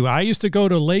you two. I used to go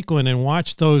to Lakeland and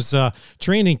watch those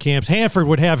training camps. Hanford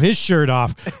would have his shirt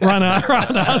off, run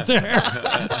out there.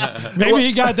 Maybe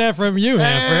he got that from you,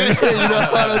 Hanford.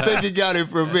 I don't think he got it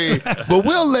from me. But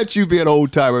we'll let you be an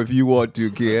old timer if you want to,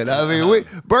 kid. I mean,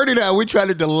 Bernie and I, we try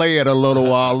to delay it a little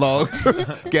while longer.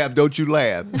 Gab, don't you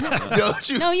laugh. Don't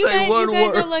you No, say you guys, one you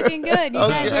guys word. are looking good. You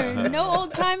guys are no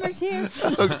old timers here.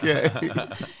 Okay.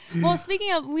 Well,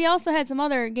 speaking of, we also had some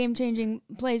other game-changing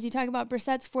plays. You talk about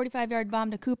Brissett's 45-yard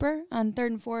bomb to Cooper on 3rd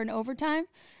and 4 in overtime.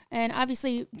 And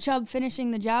obviously, Chubb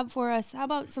finishing the job for us. How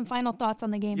about some final thoughts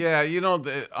on the game? Yeah,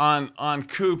 on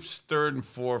Coop's 3rd and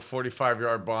 4,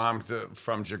 45-yard bomb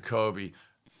from Jacoby,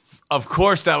 of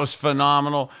course that was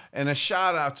phenomenal. And a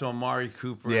shout out to Amari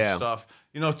Cooper and stuff.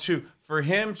 For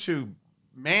him to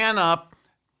man up,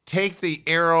 take the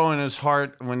arrow in his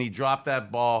heart when he dropped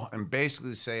that ball, and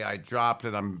basically say, "I dropped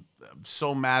it. I'm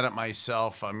so mad at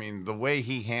myself." I mean, the way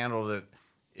he handled it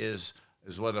is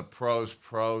what a pro's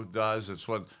pro does. It's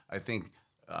what I think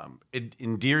it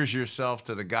endears yourself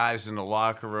to the guys in the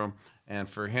locker room. And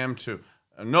for him to,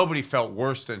 nobody felt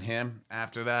worse than him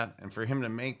after that. And for him to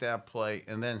make that play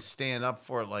and then stand up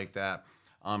for it like that,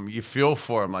 you feel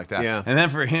for him like that. Yeah. And then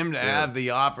for him to have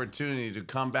the opportunity to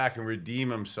come back and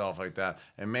redeem himself like that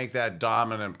and make that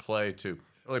dominant play to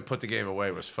really put the game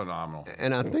away was phenomenal.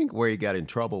 And I think where he got in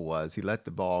trouble was he let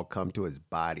the ball come to his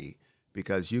body,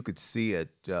 because you could see it.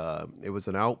 It was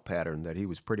an out pattern that he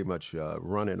was pretty much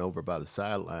running over by the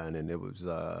sideline, and it was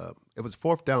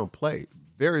 4th down play.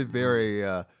 Very, very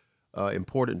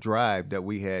important drive that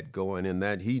we had going, and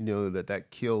that he knew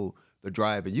that killed the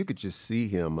drive. And you could just see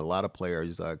him. A lot of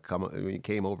players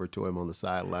came over to him on the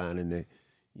sideline, and they,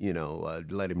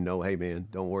 let him know, "Hey, man,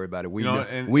 don't worry about it.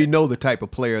 We know the type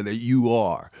of player that you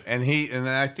are." And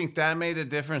I think that made a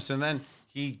difference. And then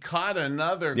he caught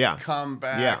another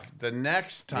comeback the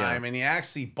next time, and he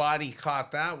actually body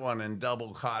caught that one and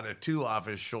double caught it too off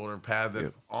his shoulder pad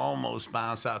that almost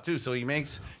bounced out too. So he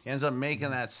ends up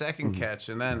making that second catch,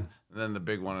 and then the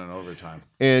big one in overtime.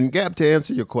 And Gab, to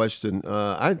answer your question,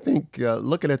 I think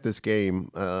looking at this game,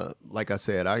 like I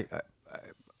said,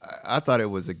 I thought it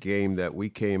was a game that we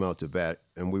came out to bat,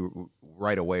 and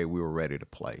right away we were ready to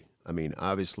play. I mean,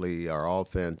 obviously our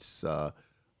offense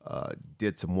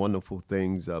did some wonderful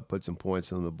things, put some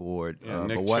points on the board.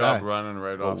 Nick Chubb running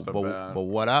right off the bat. But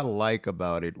what I like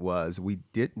about it was we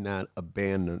did not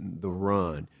abandon the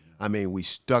run. I mean, we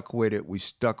stuck with it.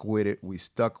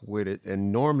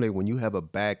 And normally when you have a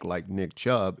back like Nick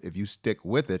Chubb, if you stick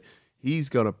with it, he's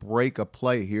going to break a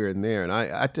play here and there. And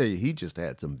I tell you, he just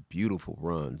had some beautiful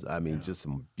runs. I mean, just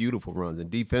some beautiful runs. And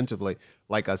defensively,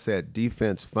 like I said,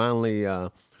 defense finally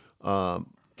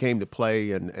came to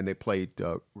play, and they played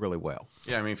really well.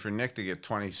 Yeah, I mean, for Nick to get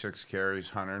 26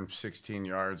 carries, 116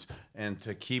 yards, and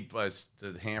to keep, to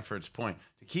Hanford's point,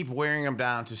 to keep wearing him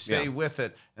down, to stay with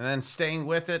it, and then staying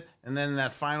with it, and then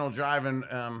that final drive in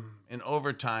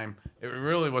overtime, it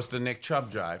really was the Nick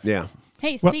Chubb drive. Yeah.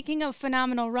 Hey, speaking of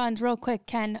phenomenal runs, real quick,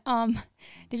 Ken,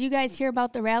 did you guys hear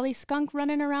about the rally skunk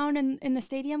running around in the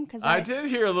stadium? Because I did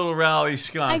hear a little rally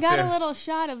skunk. I got there. a little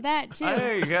shot of that too.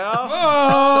 There you go.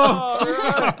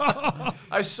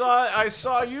 I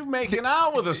saw you making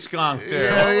out with a skunk there.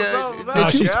 Yeah, What was up with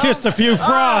that, She's Gal? kissed a few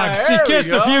frogs. there She's we kissed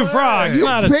a go. few frogs. You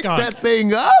Not a picked skunk. that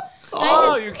thing up?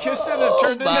 Oh, you kissed it and it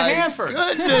turned into my Hanford.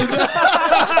 goodness.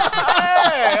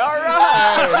 Hey, all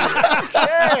right.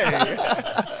 Okay.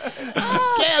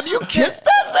 Gab, you kissed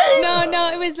that thing?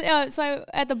 No, it was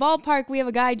at the ballpark we have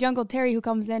a guy, Jungle Terry, who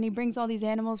comes in. He brings all these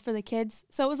animals for the kids.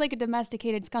 So it was like a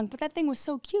domesticated skunk, but that thing was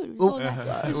so cute. It was so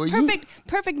nice. It was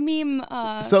perfect meme.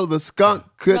 So the skunk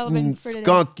couldn't relevance for today.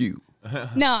 skunk you.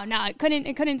 No, it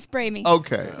couldn't spray me.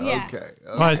 Okay. Yeah. Okay.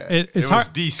 But it's It hard.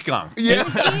 was de-skunked. Yeah.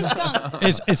 He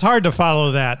skunked. It's hard to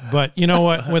follow that, but you know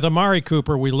what? With Amari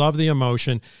Cooper, we love the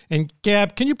emotion. And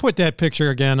Gab, can you put that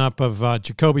picture again up of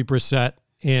Jacoby Brissett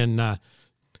in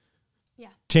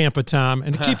Tampa, Tom,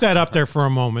 and keep that up there for a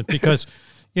moment because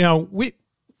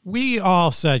we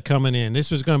all said coming in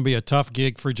this was going to be a tough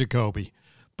gig for Jacoby.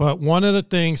 But one of the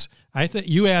things I think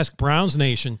you ask Browns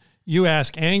Nation, you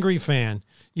ask angry fan,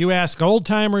 you ask old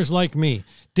timers like me.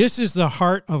 This is the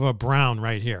heart of a Brown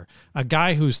right here. A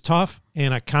guy who's tough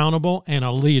and accountable and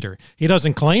a leader. He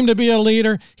doesn't claim to be a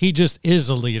leader. He just is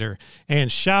a leader.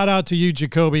 And shout out to you,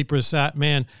 Jacoby Brissett,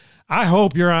 man. I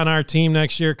hope you're on our team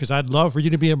next year because I'd love for you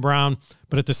to be a Brown.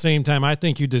 But at the same time, I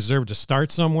think you deserve to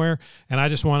start somewhere. And I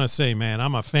just want to say, man,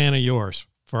 I'm a fan of yours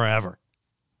forever.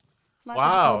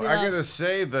 Wow, I gotta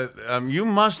say that you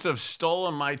must have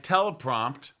stolen my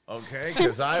teleprompt, okay?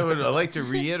 Because I would like to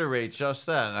reiterate just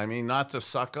that. I mean, not to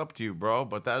suck up to you, bro,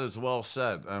 but that is well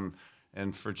said.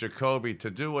 And for Jacoby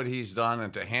to do what he's done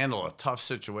and to handle a tough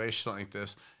situation like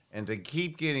this and to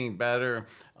keep getting better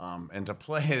and to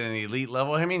play at an elite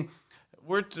level. I mean,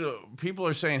 people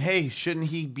are saying, hey, shouldn't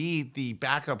he be the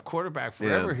backup quarterback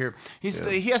forever here? He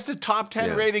has the top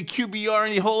 10 rated QBR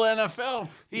in the whole NFL.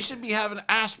 He should be having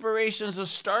aspirations of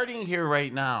starting here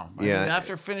right now. I mean,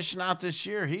 after finishing out this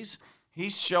year, he's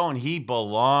shown he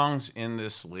belongs in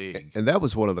this league. And that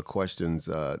was one of the questions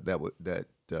that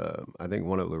I think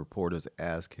one of the reporters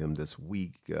asked him this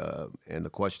week. And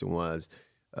the question was,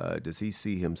 does he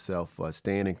see himself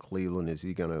staying in Cleveland? Is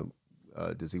he going to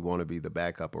does he want to be the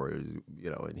backup, or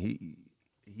and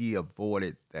he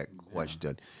avoided that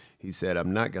question. He said,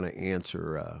 "I'm not going to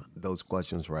answer those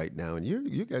questions right now." And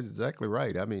you guys are exactly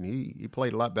right. I mean, he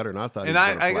played a lot better than I thought. And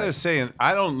I got to say,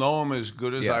 I don't know him as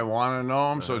good as I want to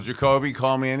know him. So Jacoby,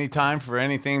 call me anytime for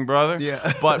anything, brother.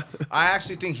 Yeah. But I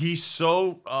actually think he's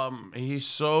so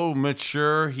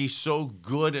mature. He's so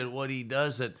good at what he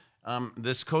does that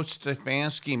this Coach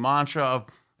Stefanski mantra of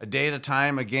a day at a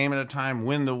time, a game at a time,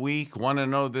 win the week, want to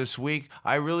know this week.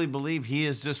 I really believe he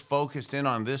is just focused in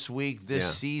on this week,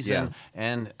 this season,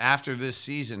 and after this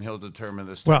season, he'll determine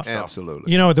this stuff.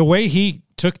 Absolutely. The way he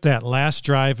took that last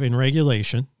drive in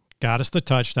regulation, got us the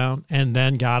touchdown, and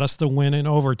then got us the win in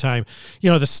overtime. The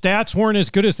stats weren't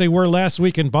as good as they were last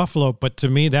week in Buffalo, but to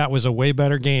me, that was a way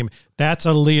better game. That's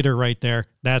a leader right there.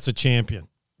 That's a champion.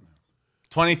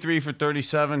 23 for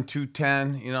 37,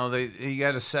 210. He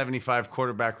got a 75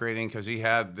 quarterback rating because he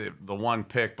had the one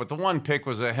pick. But the one pick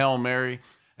was a Hail Mary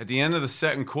at the end of the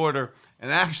second quarter.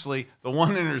 And actually, the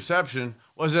one interception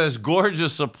was as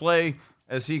gorgeous a play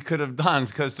as he could have done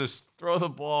because to throw the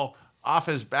ball off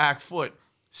his back foot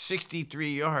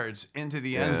 63 yards into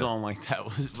the end zone like that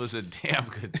was a damn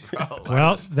good throw.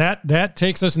 Well, that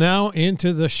takes us now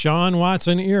into the Sean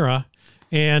Watson era.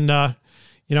 And,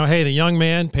 hey, the young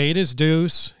man paid his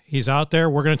dues. He's out there.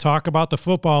 We're going to talk about the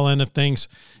football end of things.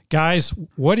 Guys,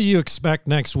 what do you expect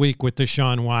next week with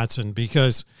Deshaun Watson?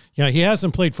 Because, he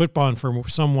hasn't played football for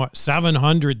somewhat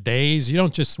 700 days. You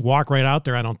don't just walk right out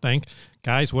there, I don't think.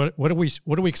 Guys, what do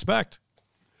we expect?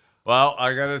 Well,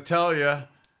 I got to tell you,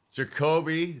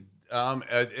 Jacoby,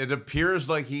 it appears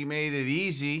like he made it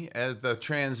easy at the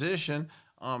transition.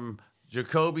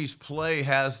 Jacoby's play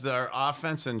has their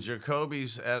offense, and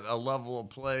Jacoby's at a level of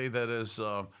play that is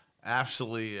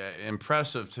absolutely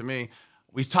impressive to me.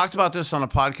 We talked about this on a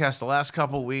podcast the last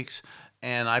couple of weeks,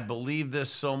 and I believe this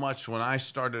so much when I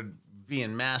started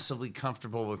being massively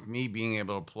comfortable with me being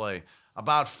able to play.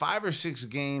 About 5 or 6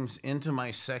 games into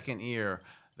my second year,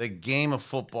 the game of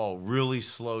football really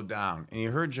slowed down. And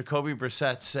you heard Jacoby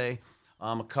Brissett say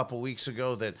a couple weeks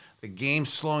ago that the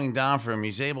game's slowing down for him.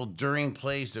 He's able during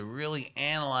plays to really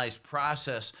analyze,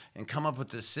 process, and come up with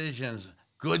decisions,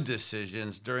 good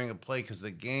decisions during a play because the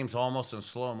game's almost in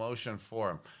slow motion for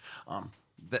him.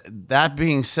 That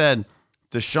being said,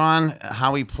 Deshaun,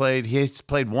 how he played, he's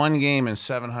played one game in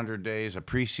 700 days, a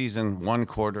preseason one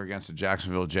quarter against the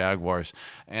Jacksonville Jaguars.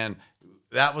 And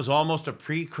that was almost a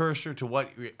precursor to what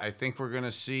I think we're going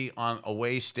to see on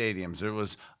away stadiums. It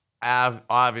was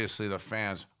obviously the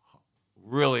fans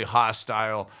really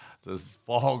hostile, the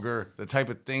vulgar, the type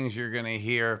of things you're going to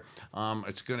hear.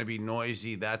 It's going to be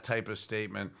noisy, that type of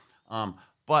statement.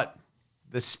 But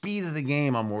the speed of the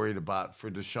game I'm worried about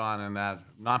for Deshaun and that,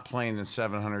 not playing in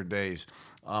 700 days.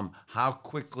 How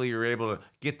quickly you're able to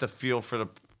get the feel for the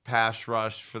pass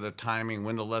rush, for the timing,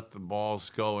 when to let the balls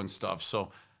go and stuff.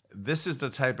 So this is the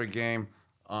type of game.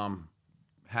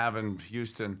 Having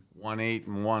Houston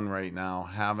 1-8-1 right now,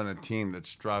 having a team that's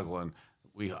struggling,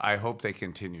 I hope they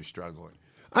continue struggling.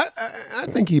 I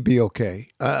think he'd be okay.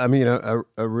 I mean,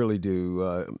 I really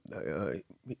do.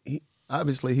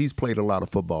 Obviously, he's played a lot of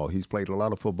football. He's played a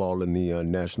lot of football in the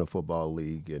National Football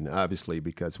League, and obviously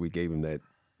because we gave him that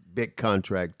big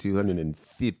contract,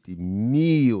 $250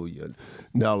 million,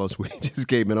 we just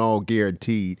gave him it all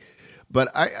guaranteed. But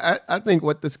I think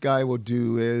what this guy will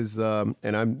do is, and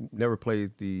I've never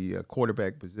played the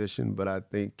quarterback position, but I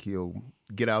think he'll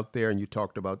get out there, and you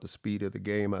talked about the speed of the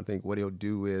game. I think what he'll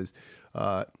do is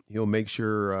he'll make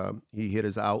sure he hit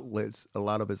his outlets, a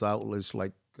lot of his outlets,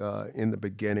 like in the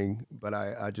beginning. But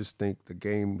I just think the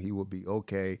game, he will be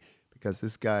okay because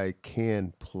this guy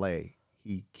can play.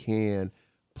 He can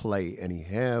play, and he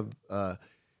have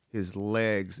his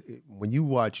legs. When you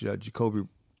watch Jacoby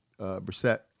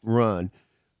Brissett run,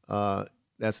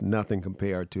 that's nothing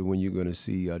compared to when you're going to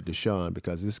see Deshaun,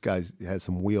 because this guy has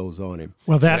some wheels on him.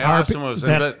 Well, that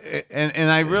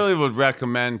and I really would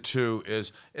recommend too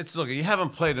is look, you haven't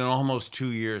played in almost 2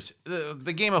 years.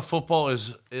 The game of football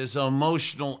is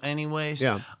emotional anyways.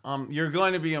 Yeah. You're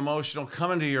going to be emotional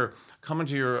coming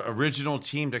to your original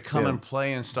team to come and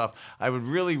play and stuff. I would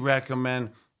really recommend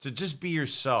to just be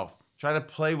yourself. Try to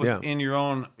play within your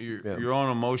own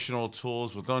emotional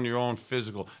tools, within your own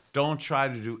physical. Don't try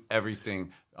to do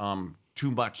everything too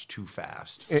much too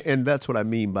fast. And that's what I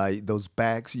mean by those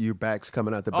backs, your backs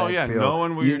coming out the backfield. Oh, yeah,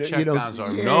 knowing where your checkdowns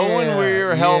are, knowing where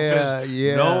your help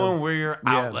is, knowing where your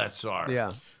outlets are.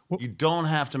 Yeah. You don't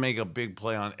have to make a big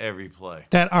play on every play.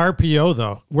 That RPO,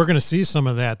 though, we're going to see some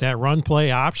of that run play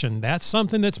option. That's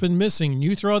something that's been missing.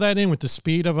 You throw that in with the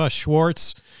speed of a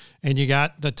Schwartz, and you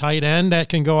got the tight end that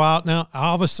can go out now.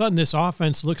 All of a sudden, this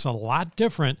offense looks a lot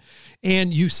different,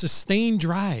 and you sustain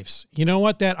drives. You know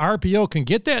what? That RPO can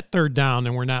get that third down,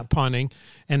 and we're not punting.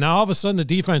 And now all of a sudden, the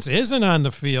defense isn't on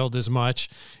the field as much,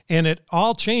 and it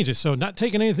all changes. So not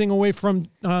taking anything away from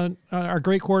our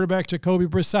great quarterback, Jacoby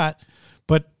Brissett,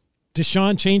 but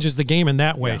Deshaun changes the game in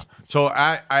that way. Yeah. So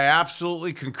I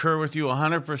absolutely concur with you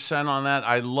 100% on that.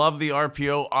 I love the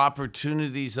RPO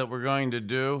opportunities that we're going to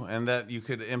do and that you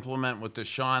could implement with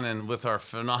Deshaun and with our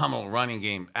phenomenal running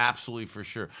game. Absolutely, for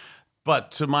sure.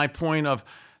 But to my point of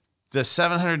the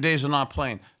 700 days of not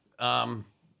playing,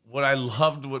 what I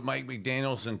loved with Mike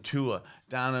McDaniels and Tua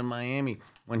down in Miami,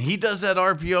 when he does that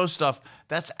RPO stuff,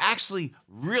 that's actually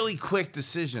really quick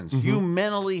decisions. Mm-hmm. You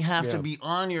mentally have to be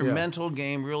on your mental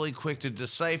game really quick to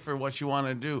decipher what you want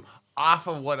to do off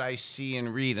of what I see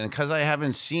and read. And because I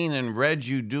haven't seen and read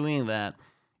you doing that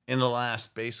in the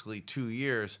last basically 2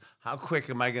 years, how quick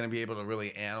am I going to be able to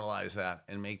really analyze that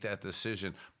and make that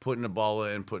decision, putting the ball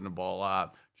in, putting the ball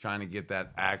out, trying to get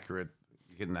that accurate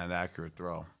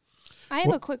throw? I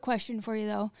have a quick question for you,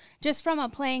 though. Just from a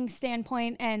playing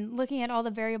standpoint and looking at all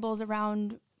the variables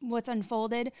around what's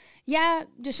unfolded, yeah,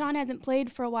 Deshaun hasn't played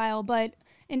for a while, but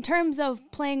in terms of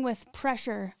playing with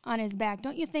pressure on his back,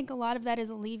 don't you think a lot of that is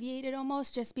alleviated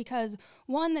almost just because,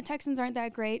 one, the Texans aren't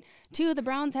that great, two, the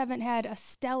Browns haven't had a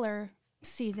stellar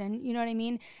season, you know what I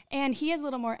mean? And he is a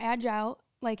little more agile,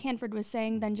 like Hanford was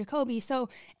saying, than Jacoby, so,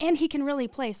 and he can really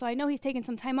play. So I know he's taken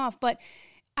some time off, but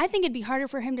I think it'd be harder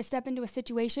for him to step into a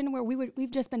situation where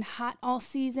we've just been hot all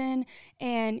season,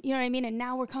 and you know what I mean, and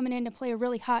now we're coming in to play a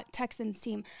really hot Texans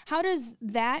team. How does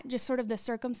that, just sort of the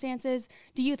circumstances,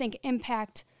 do you think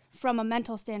impact from a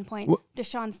mental standpoint,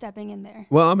 Deshaun stepping in there?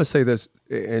 Well, I'm gonna say this,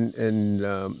 and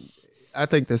I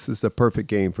think this is the perfect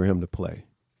game for him to play.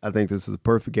 I think this is the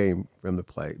perfect game for him to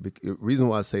play. The reason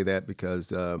why I say that,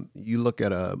 because you look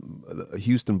at a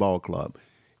Houston ball club,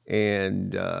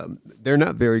 and they're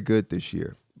not very good this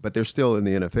year, but they're still in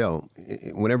the NFL.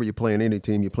 Whenever you're playing any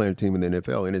team, you're playing a team in the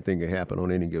NFL, anything can happen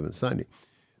on any given Sunday.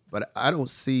 But I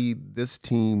don't see this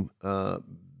team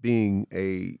being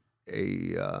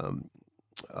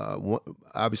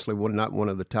obviously not one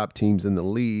of the top teams in the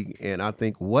league. And I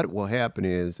think what will happen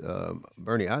is,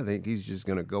 Bernie, I think he's just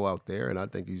going to go out there, and I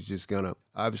think he's just going to,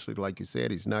 obviously, like you said,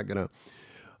 he's not going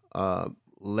to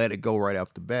let it go right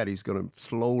off the bat. He's going to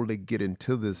slowly get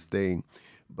into this thing.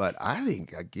 But I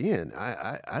think, again,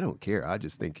 I don't care. I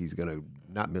just think he's going to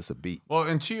not miss a beat. Well,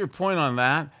 and to your point on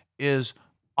that is,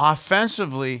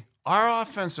 offensively, our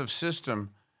offensive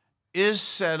system is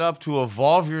set up to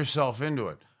evolve yourself into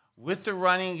it. With the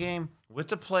running game, with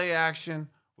the play action,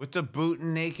 with the boot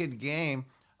and naked game,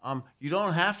 you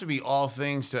don't have to be all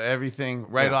things to everything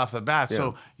right off the bat. Yeah.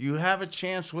 So you have a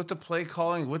chance with the play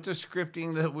calling, with the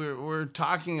scripting that we're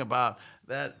talking about,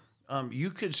 that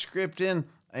you could script in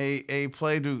a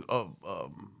play to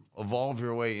evolve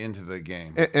your way into the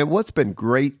game. And what's been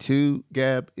great too,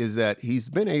 Gab, is that he's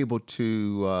been able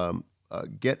to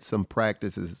get some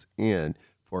practices in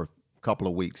for a couple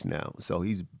of weeks now. So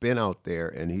he's been out there,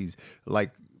 and he's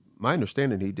like, my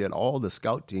understanding, he did all the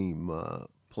scout team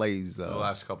plays the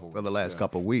last couple for the last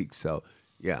couple of weeks. So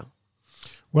yeah.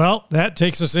 Well, that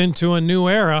takes us into a new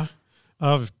era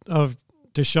of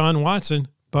Deshaun Watson,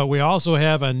 but we also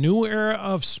have a new era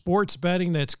of sports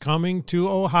betting that's coming to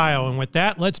Ohio. And with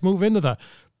that, let's move into the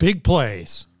big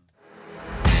plays.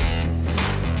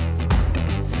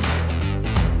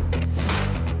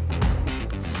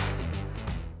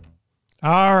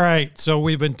 All right, so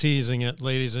we've been teasing it,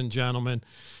 ladies and gentlemen,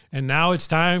 and now it's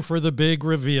time for the big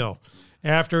reveal.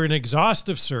 After an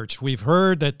exhaustive search, we've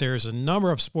heard that there's a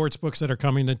number of sports books that are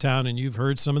coming to town, and you've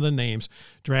heard some of the names: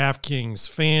 DraftKings,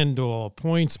 FanDuel,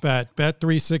 PointsBet,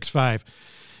 Bet365.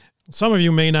 Some of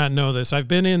you may not know this. I've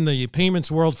been in the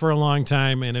payments world for a long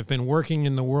time and have been working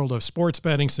in the world of sports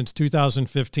betting since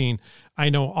 2015. I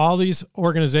know all these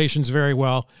organizations very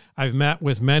well. I've met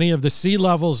with many of the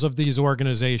C-levels of these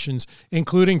organizations,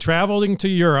 including traveling to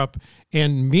Europe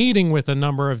and meeting with a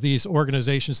number of these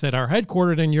organizations that are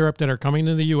headquartered in Europe that are coming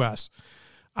to the U.S.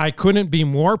 I couldn't be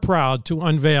more proud to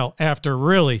unveil, after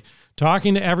really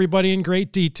talking to everybody in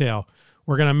great detail,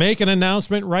 we're going to make an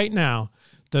announcement right now.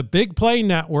 The Big Play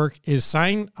Network is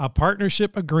signing a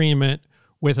partnership agreement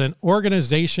with an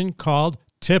organization called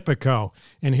Tipico.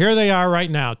 And here they are right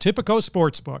now, Tipico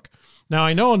Sportsbook. Now,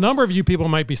 I know a number of you people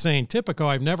might be saying, Tipico,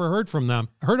 I've never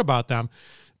heard about them.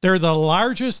 They're the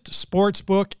largest sports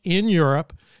book in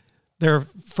Europe. Their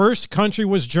first country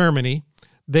was Germany.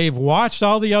 They've watched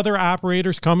all the other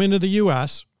operators come into the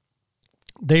U.S.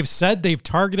 They've said they've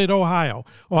targeted Ohio.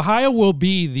 Ohio will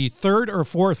be the third or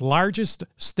fourth largest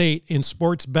state in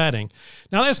sports betting.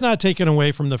 Now, that's not taken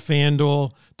away from the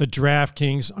FanDuel, the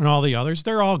DraftKings, and all the others.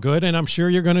 They're all good, and I'm sure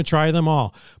you're going to try them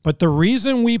all. But the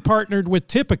reason we partnered with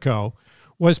Tipico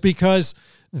was because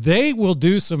they will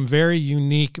do some very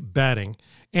unique betting.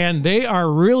 And they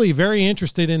are really very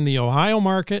interested in the Ohio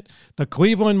market, the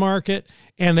Cleveland market,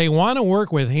 and they want to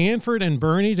work with Hanford and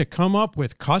Bernie to come up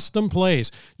with custom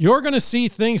plays. You're going to see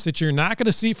things that you're not going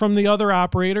to see from the other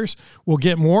operators. We'll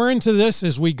get more into this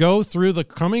as we go through the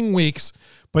coming weeks,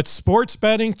 but sports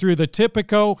betting through the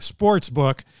Tipico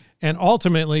Sportsbook, and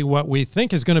ultimately what we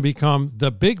think is going to become the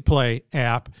Big Play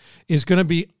app, is going to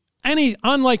be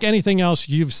unlike anything else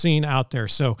you've seen out there.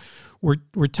 So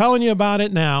we're telling you about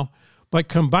it now. But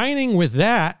combining with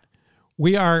that,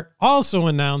 we are also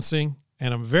announcing,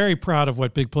 and I'm very proud of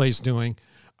what Big Play's doing,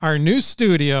 our new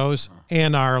studios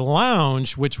and our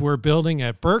lounge, which we're building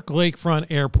at Burke Lakefront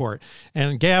Airport.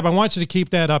 And Gab, I want you to keep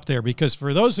that up there, because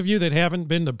for those of you that haven't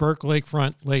been to Burke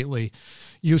Lakefront lately,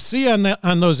 you see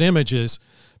on those images,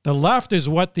 the left is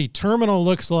what the terminal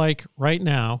looks like right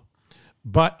now,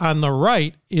 but on the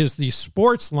right is the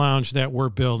sports lounge that we're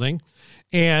building.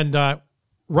 And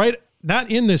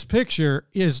not in this picture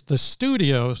is the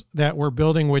studios that we're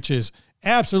building, which is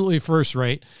absolutely first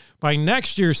rate. By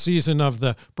next year's season of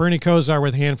the Bernie Kosar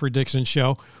with Hanford Dixon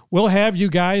show, we'll have you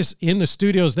guys in the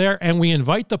studios there, and we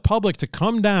invite the public to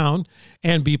come down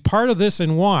and be part of this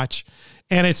and watch.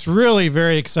 And it's really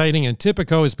very exciting, and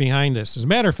Tipico is behind this. As a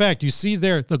matter of fact, you see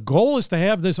there, the goal is to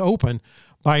have this open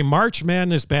by March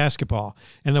Madness basketball.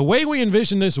 And the way we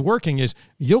envision this working is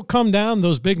you'll come down,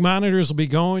 those big monitors will be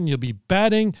going, you'll be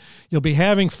betting, you'll be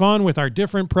having fun with our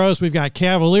different pros. We've got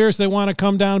Cavaliers that want to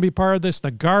come down and be part of this,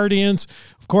 the Guardians,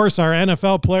 of course, our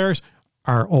NFL players,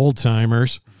 our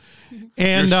old-timers.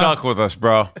 And you're stuck with us,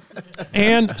 bro.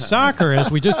 And soccer,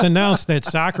 as we just announced that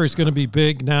soccer is going to be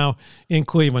big now in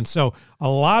Cleveland. So a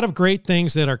lot of great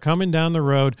things that are coming down the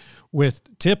road with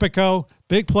Tipico,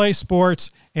 Big Play Sports,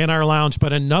 and our lounge.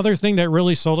 But another thing that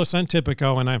really sold us on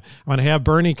Tipico, and I'm going to have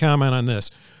Bernie comment on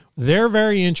this, they're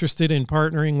very interested in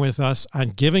partnering with us on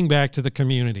giving back to the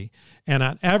community. And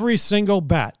on every single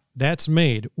bet that's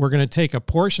made, we're going to take a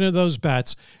portion of those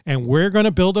bets and we're going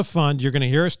to build a fund. You're going to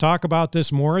hear us talk about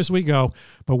this more as we go,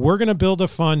 but we're going to build a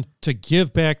fund to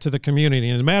give back to the community.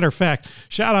 And as a matter of fact,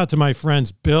 shout out to my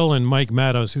friends Bill and Mike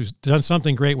Meadows, who's done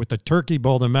something great with the Turkey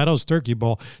Bowl. The Meadows Turkey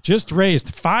Bowl just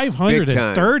raised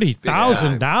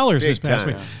 $530,000 this past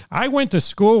week. I went to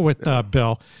school with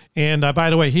Bill, and by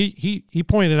the way, he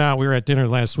pointed out, we were at dinner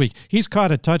last week, he's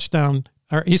caught a touchdown,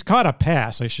 or he's caught a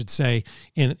pass, I should say,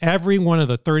 in every one of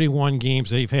the 31 games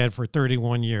they've had for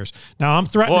 31 years. Now, I'm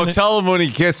threatening... Well, tell him when he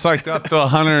gets like up to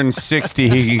 160,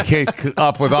 he can kick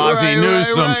up with Ozzie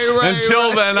Newsome.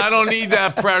 Until then, I don't need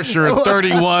that pressure at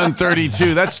 31,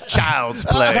 32. That's child's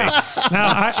play.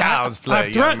 Now, Child's play.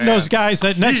 I've threatened those guys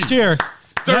that next year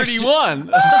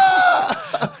 31.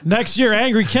 Next year,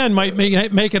 Angry Ken might make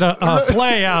it a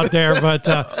play out there, but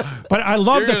I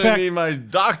love You're the gonna fact. need my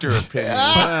doctor opinion.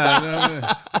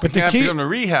 But You have to come to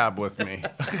rehab with me.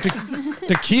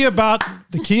 the key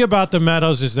about the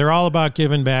Meadows is they're all about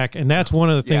giving back, and that's one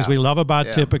of the things we love about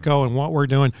Tipico and what we're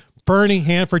doing. Bernie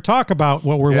Hanford, talk about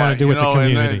what we want to do with the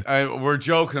community. We're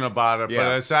joking about it, Yeah.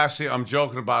 but it's actually, I'm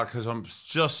joking about it because I'm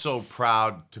just so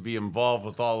proud to be involved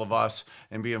with all of us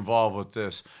and be involved with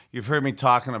this. You've heard me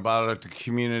talking about it at the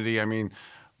community. I mean,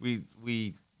 we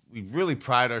really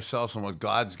pride ourselves on what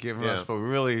God's given us, but we're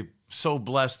really so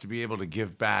blessed to be able to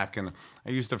give back. And I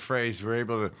use the phrase, we're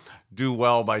able to do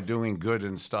well by doing good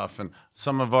and stuff. And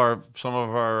some of our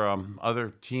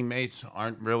other teammates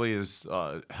aren't really as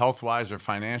health-wise or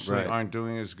financially aren't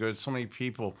doing as good. So many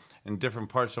people in different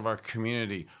parts of our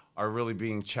community are really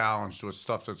being challenged with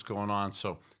stuff that's going on.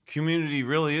 So community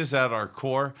really is at our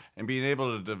core, and being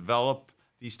able to develop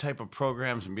these type of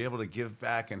programs and be able to give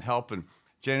back and help and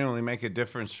genuinely make a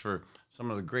difference for some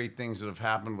of the great things that have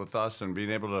happened with us, and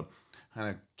being able to kind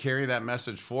of carry that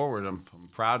message forward. I'm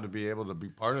proud to be able to be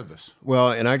part of this.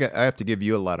 Well, and I have to give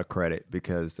you a lot of credit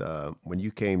because when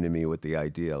you came to me with the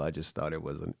idea, I just thought it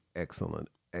was an excellent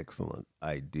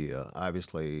idea.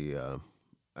 Obviously,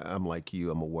 I'm like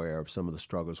you. I'm aware of some of the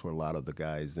struggles for a lot of the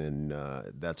guys, and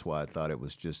that's why I thought it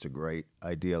was just a great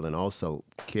idea. And also,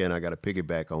 Ken, I got to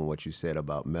piggyback on what you said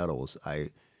about medals. I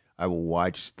will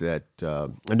watch that.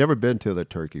 I've never been to the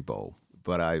Turkey Bowl,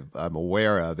 but I'm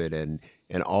aware of it and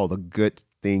all the good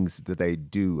things that they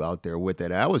do out there with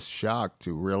it. I was shocked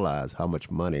to realize how much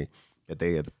money that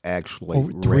they have actually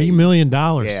Over $3 raised. million.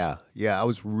 Yeah, I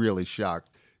was really shocked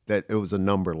that it was a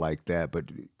number like that,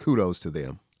 but kudos to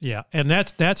them. Yeah, and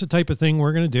that's the type of thing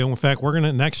we're going to do. In fact, we're going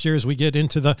to next year as we get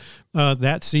into the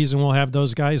that season, we'll have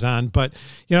those guys on. But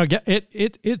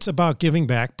it's about giving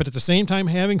back, but at the same time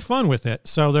having fun with it.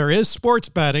 So there is sports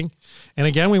betting, and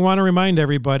again, we want to remind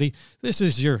everybody this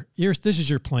is your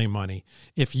play money.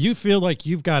 If you feel like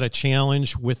you've got a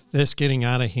challenge with this getting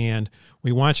out of hand,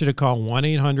 we want you to call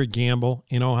 1-800-GAMBLE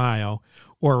in Ohio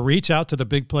or reach out to the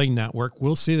Big Play Network.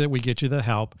 We'll see that we get you the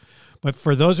help. But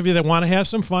for those of you that want to have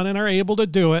some fun and are able to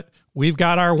do it, we've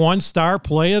got our 1-star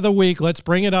play of the week. Let's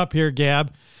bring it up here,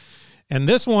 Gab. And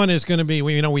this one is going to be,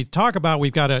 we talk about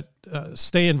we've got to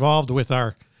stay involved with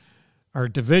our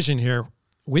division here.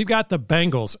 We've got the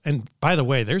Bengals. And by the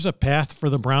way, there's a path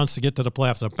for the Browns to get to the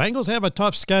playoffs. The Bengals have a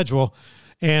tough schedule,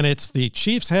 and it's the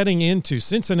Chiefs heading into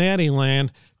Cincinnati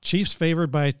land. Chiefs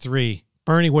favored by 3.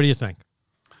 Bernie, what do you think?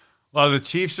 Well, the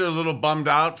Chiefs are a little bummed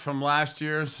out from last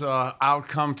year's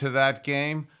outcome to that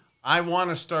game. I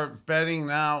want to start betting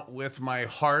now with my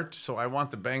heart, so I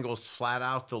want the Bengals flat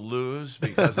out to lose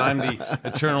because I'm the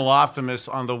eternal optimist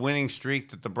on the winning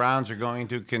streak that the Browns are going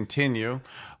to continue.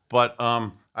 But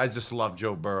I just love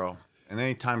Joe Burrow. And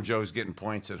anytime Joe's getting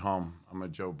points at home, I'm a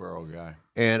Joe Burrow guy.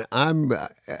 And I'm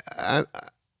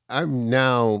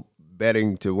now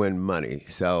betting to win money.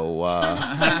 So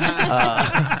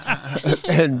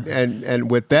and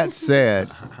with that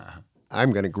said,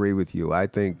 I'm going to agree with you. I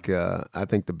think the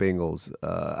Bengals.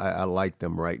 I like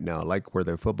them right now. I like where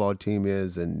their football team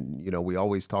is, and we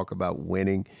always talk about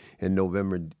winning in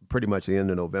November, pretty much the end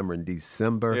of November and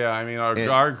December. Yeah, I mean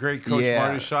our great coach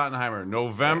Marty Schottenheimer.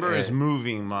 November is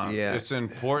moving month. Yeah. It's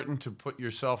important to put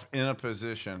yourself in a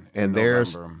position. And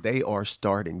November. they are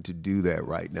starting to do that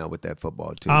right now with that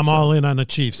football team. I'm all in on the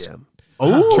Chiefs. Yeah.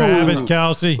 Travis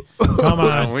Kelce, come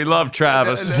on. We love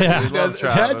Travis. Yeah. We love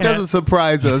Travis. That doesn't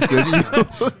surprise us.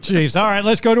 Chiefs. All right,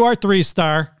 let's go to our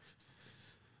 3-star.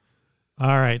 All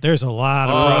right, there's a lot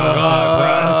of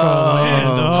Bronco land.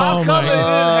 How come they didn't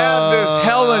have this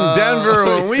hell in Denver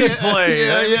when we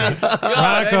played?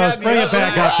 Broncos, bring it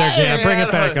back up there, Gab. Bring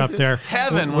it back up there.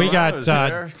 Heaven We when I was got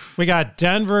there. we got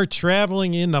Denver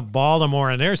traveling into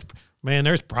Baltimore, and there's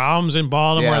problems in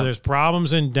Baltimore. Yeah. There's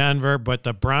problems in Denver, but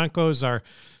the Broncos are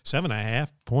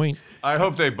 7.5 point. I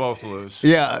hope they both lose.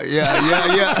 Yeah.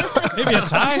 Maybe a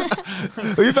tie.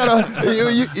 You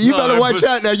better watch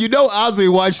out. Now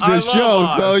Ozzy watched this show,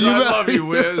 so you I better. love you,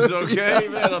 Wiz. Okay,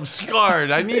 man, I'm scarred.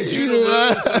 I need you to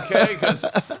lose, okay? Because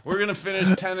we're gonna finish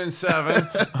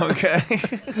 10-7. Okay.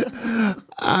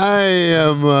 I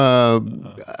am.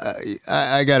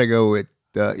 I got to go with.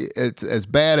 It's as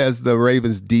bad as the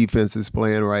Ravens defense is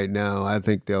playing right now. I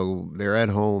think they're at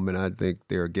home, and I think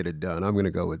they'll get it done. I'm going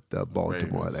to go with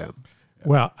Baltimore there.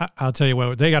 Well, I'll tell you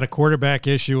what, they got a quarterback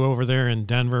issue over there in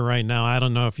Denver right now. I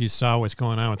don't know if you saw what's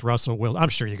going on with Russell Wilson. I'm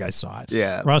sure you guys saw it.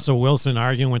 Yeah. Russell Wilson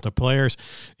arguing with the players.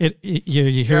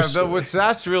 You hear.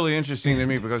 That's really interesting to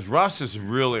me because Russ is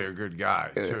really a good guy,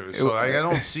 too. So I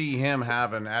don't see him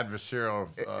having adversarial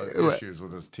issues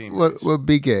with his teammates. Well,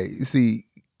 BK, you see,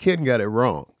 Ken got it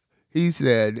wrong. He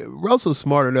said Russell's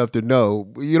smart enough to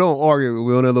know you don't argue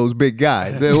with one of those big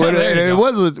guys. It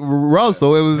wasn't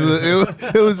Russell.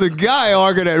 It was the guy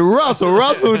arguing at Russell.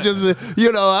 Russell just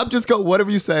I'm just going whatever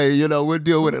you say. We'll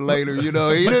deal with it later. He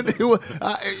didn't.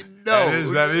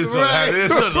 No, that is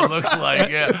what it looks like.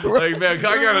 Yeah, like man,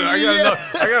 I got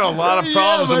a lot of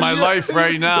problems in my life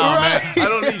right now, man. I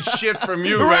don't need shit from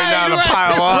you right now to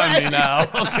pile on me now.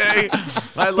 Okay,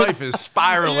 my life is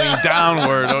spiraling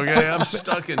downward. Okay, I'm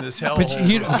stuck in this hellhole for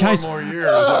 4 more years.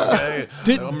 Okay,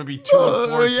 I'm gonna be 2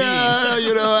 and 14. Yeah,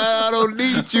 I don't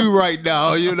need you right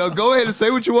now. Go ahead and say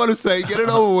what you want to say. Get it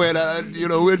over with.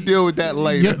 We'll deal with that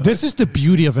later. This is the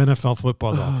beauty of NFL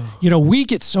football, though. We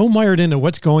get so mired into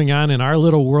what's going on in our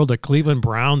little world of Cleveland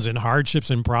Browns and hardships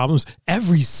and problems.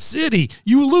 Every city,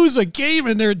 you lose a game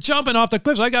and they're jumping off the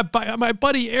cliffs. I got my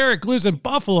buddy Eric lives in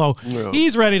Buffalo. Yeah.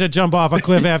 He's ready to jump off a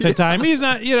cliff half the time. He's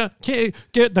not, can't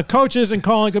get the coach isn't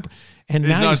calling. And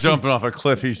he's not jumping off a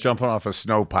cliff. He's jumping off a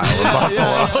snow pile in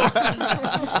Buffalo.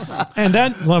 And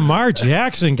then Lamar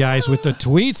Jackson, guys, with the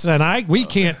tweets. And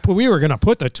we were going to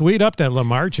put the tweet up that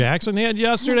Lamar Jackson had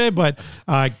yesterday, but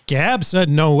Gab said,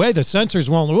 no way, the censors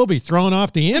we'll be thrown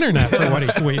off the internet for what he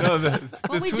tweeted.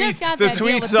 The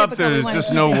tweets up there, there's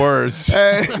just no words.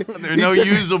 There are no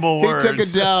usable words. He took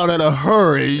it down in a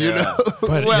hurry,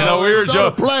 But, we were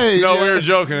joking. We were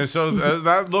joking. So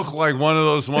that looked like one of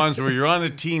those ones where you're on a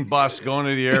team bus going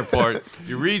to the airport,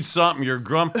 you read something, you're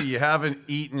grumpy, you haven't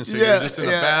eaten, so you're just in a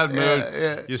bad mood.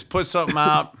 You just put something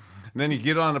out, and then you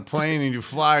get on a plane and you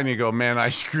fly and you go, man, I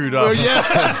screwed up.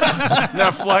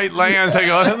 That flight lands, I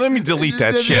go, let me delete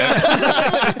that shit.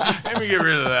 Let me get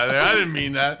rid of that. I didn't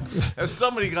mean that.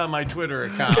 Somebody got my Twitter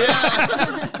account.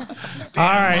 All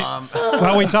right.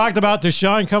 Well, we talked about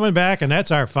Deshaun coming back, and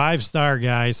that's our 5-star,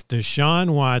 guys.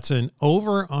 Deshaun Watson,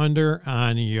 over, under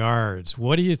on yards.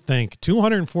 What do you think?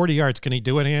 240 yards. Can he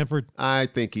do it, Hanford? I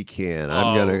think he can.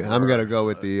 I'm gonna go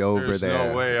with the over. There's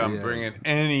there. No way I'm bringing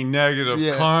any negative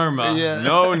karma. Yeah.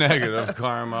 No negative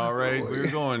karma. All right,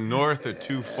 we're going north of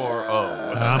 240.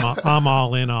 I'm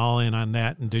all in on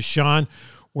that. And Deshaun,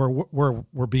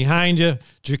 we're behind you.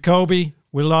 Jacoby,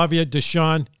 we love you.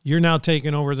 Deshaun, you're now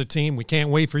taking over the team. We can't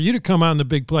wait for you to come on the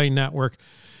Big Play Network.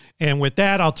 And with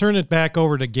that, I'll turn it back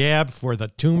over to Gab for the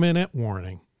 2-minute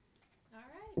warning. All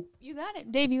right. You got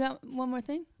it. Dave, you got one more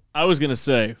thing? I was going to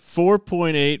say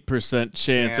 4.8%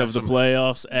 chance of the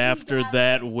playoffs after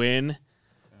that win.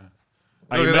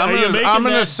 I'm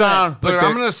going to sound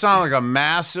like a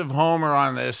massive homer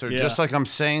on this, or just like I'm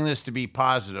saying this to be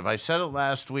positive. I said it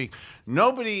last week.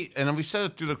 Nobody, and we said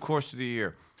it through the course of the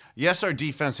year. Yes, our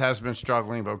defense has been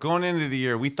struggling, but going into the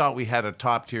year, we thought we had a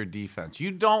top-tier defense.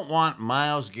 You don't want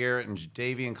Myles Garrett and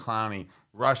Jadeveon Clowney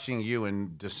rushing you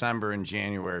in December and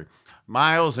January.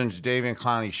 Myles and Jadeveon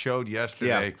Clowney showed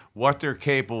yesterday what they're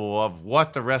capable of,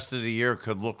 what the rest of the year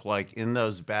could look like in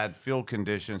those bad field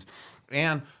conditions.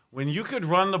 And when you could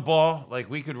run the ball like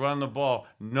we could run the ball,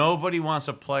 nobody wants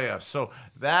to play us. So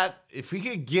that if we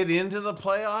could get into the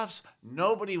playoffs,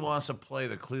 nobody wants to play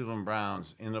the Cleveland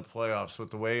Browns in the playoffs with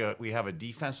the way we have a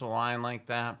defensive line like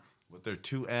that, with their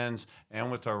 2 ends, and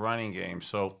with our running game.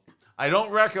 So I don't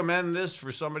recommend this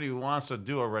for somebody who wants to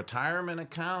do a retirement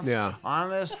account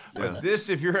on this. But this,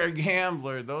 if you're a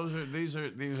gambler, these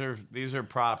are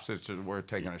props that are worth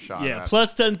taking a shot at. Yeah,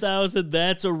 plus 10,000,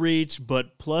 that's a reach,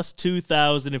 but plus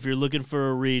 2,000 if you're looking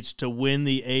for a reach to win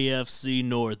the AFC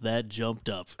North. That jumped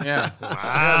up. Yeah. The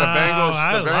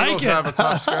Bengals have a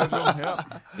tough schedule. Yeah.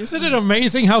 Isn't it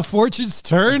amazing how fortunes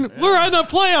turn? Yeah. We're on a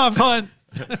playoff hunt.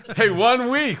 Hey, 1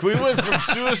 week we went from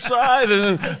suicide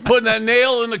and putting that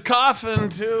nail in the coffin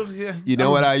to You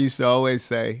know what I used to always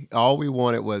say? All we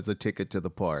wanted was a ticket to the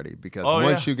party, because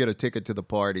once you get a ticket to the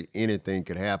party, anything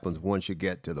could happen once you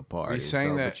get to the party.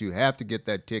 But you have to get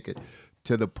that ticket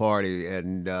to the party.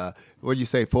 And what did you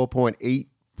say? 4.8%.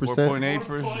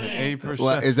 4.8%.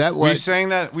 Well, is that what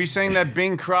we sang that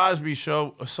Bing Crosby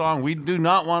song? We do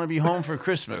not want to be home for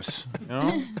Christmas. You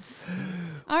know.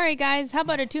 All right, guys, how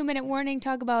about a 2-minute warning?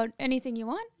 Talk about anything you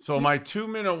want. So my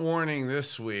 2-minute warning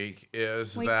this week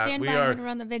is that stand by. I'm going to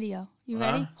run the video. You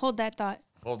ready? Hold that thought.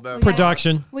 Hold that.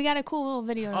 Production. We got a cool little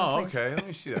video. Oh, okay. Let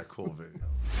me see that cool video.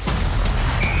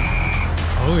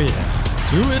 Oh,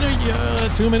 yeah.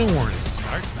 2-minute warning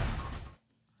starts now.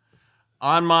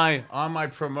 On my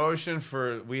promotion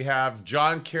we have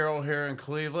John Carroll here in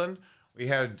Cleveland. We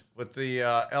had with the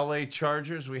L.A.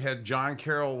 Chargers, we had John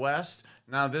Carroll West.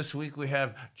 Now this week we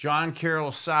have John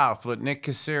Carroll South with Nick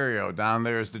Casario down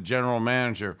there as the general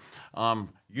manager.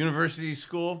 University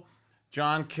School,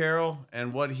 John Carroll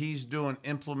and what he's doing,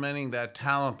 implementing that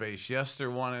talent base. Yes, they're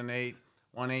 1-8,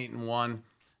 1-8-1.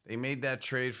 They made that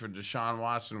trade for Deshaun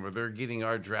Watson where they're getting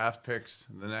our draft picks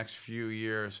in the next few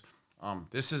years.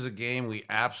 This is a game we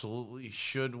absolutely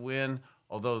should win,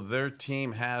 although their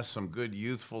team has some good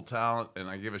youthful talent, and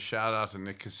I give a shout-out to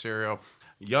Nick Casario,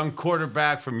 young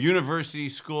quarterback from University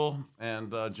School,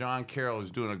 and John Carroll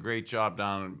is doing a great job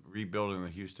down in rebuilding the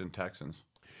Houston Texans.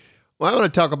 Well, I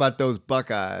want to talk about those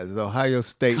Buckeyes, the Ohio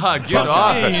State. Get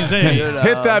off it. Easy.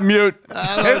 Hit that mute.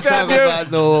 Hit that mute.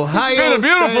 About the Ohio It's been a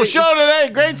beautiful State show today.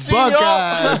 Great seeing you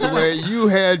all. Buckeyes, where you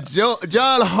had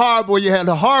John Harbaugh, you had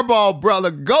the Harbaugh brother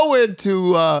go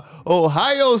into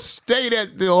Ohio State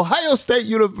at the Ohio State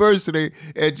University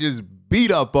and just beat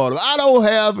up on him. I don't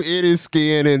have any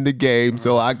skin in the game,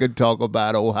 so I can talk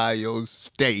about Ohio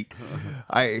State.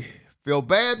 I feel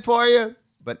bad for you.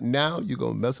 But now you're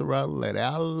going to mess around and let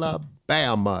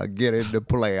Alabama get in the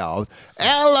playoffs.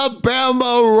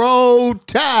 Alabama roll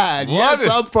tide. Yes,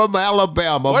 I'm from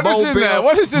Alabama. What is in that?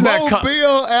 What is in that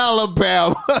Mobile,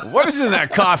 Alabama. What is in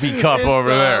that coffee cup It's over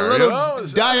there? A little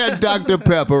Diet Dr.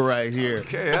 Pepper right here.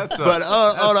 Okay, that's a, But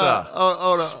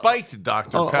on a spiked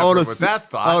Dr. Pepper with that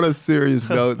thought. On a serious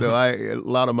note, though, a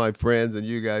lot of my friends and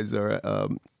you guys are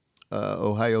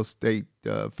Ohio State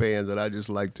fans, and I just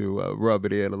like to rub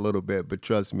it in a little bit. But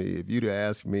trust me, if you'd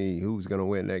asked me who was going to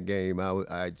win that game,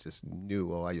 I just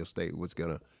knew Ohio State was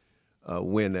going to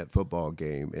win that football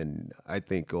game. And I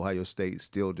think Ohio State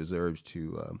still deserves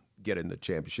to get in the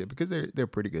championship because they're a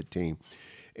pretty good team.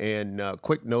 And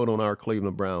quick note on our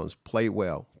Cleveland Browns: played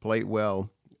well.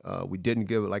 We didn't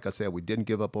give, like I said, we didn't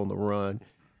give up on the run.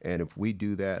 And if we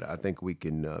do that, I think we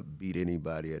can beat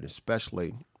anybody, and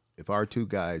especially if our two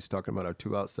guys, talking about our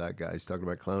two outside guys, talking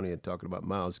about Clowney and talking about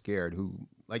Myles Garrett, who,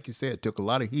 like you said, took a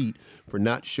lot of heat for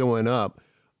not showing up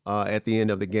at the end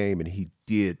of the game, and he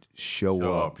did show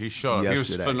up. He showed up.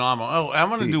 Yesterday. He was phenomenal. Oh, I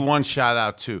want to do one shout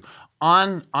out too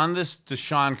on this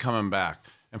Deshaun coming back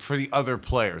and for the other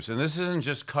players. And this isn't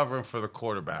just covering for the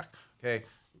quarterback. Okay,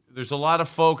 there's a lot of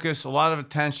focus, a lot of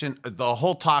attention. The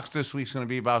whole talk this week's going to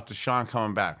be about Deshaun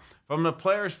coming back. From the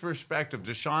player's perspective,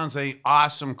 Deshaun's an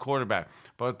awesome quarterback.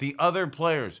 But the other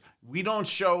players, we don't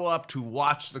show up to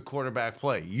watch the quarterback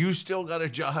play. You still got a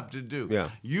job to do. Yeah.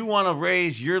 You want to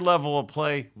raise your level of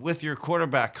play with your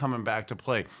quarterback coming back to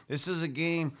play. This is a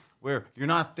game where you're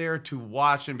not there to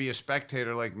watch and be a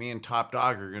spectator like me and Top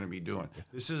Dog are going to be doing.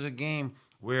 This is a game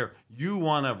where you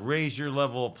want to raise your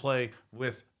level of play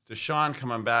with Deshaun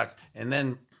coming back and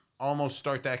then almost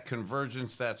start that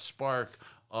convergence, that spark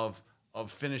of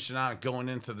finishing out, going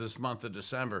into this month of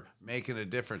December, making a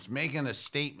difference, making a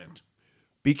statement.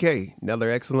 BK, another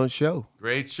excellent show.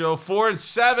 Great show.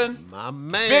 4-7. My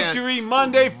man. Victory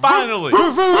Monday, finally.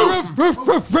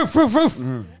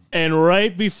 And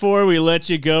right before we let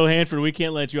you go, Hanford, we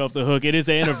can't let you off the hook. It is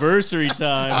anniversary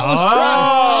time. I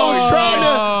was trying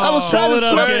to Pull it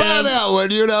up, slip by Cam. that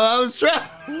one, I was trying.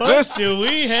 What do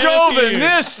we have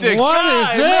Chauvinistic. What is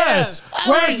guy, this?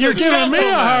 Wait, you're giving me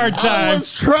a hard I time.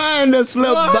 was trying to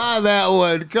slip by that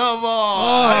one. Come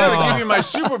on. I got to give you my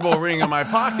Super Bowl ring in my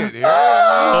pocket here.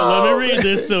 Let me read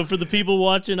this. So for the people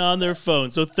watching on their phone.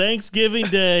 So Thanksgiving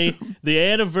Day, the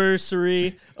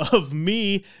anniversary of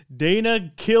me,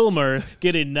 Dana Kilmer,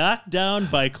 getting knocked down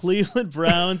by Cleveland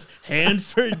Browns,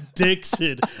 Hanford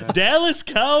Dixon, Dallas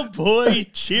Cowboy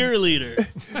cheerleader.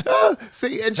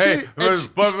 See, and Hey, she,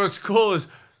 but what's cool is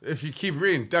if you keep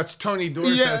reading, that's Tony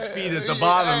Dorsett's feet at the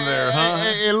bottom there,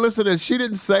 huh? And listen, she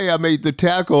didn't say I made the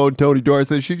tackle on Tony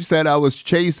Dorsett. She said I was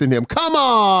chasing him. Come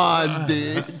on,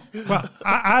 dude. Well,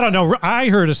 I don't know. I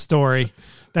heard a story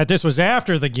that this was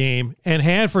after the game, and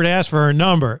Hanford asked for her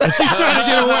number, and she's trying to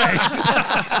get away.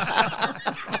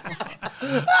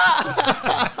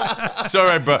 It's all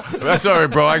right, bro. That's all right,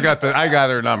 bro. I got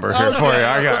her number here for you.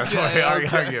 I got it for you. I'll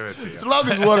give it to you. As long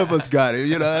as one of us got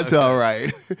it, that's all right.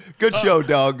 Good show,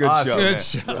 dog. Good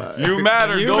Awesome, show. man. You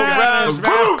matter. You Go matter.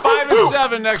 Browns, man.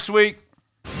 5-7 next week.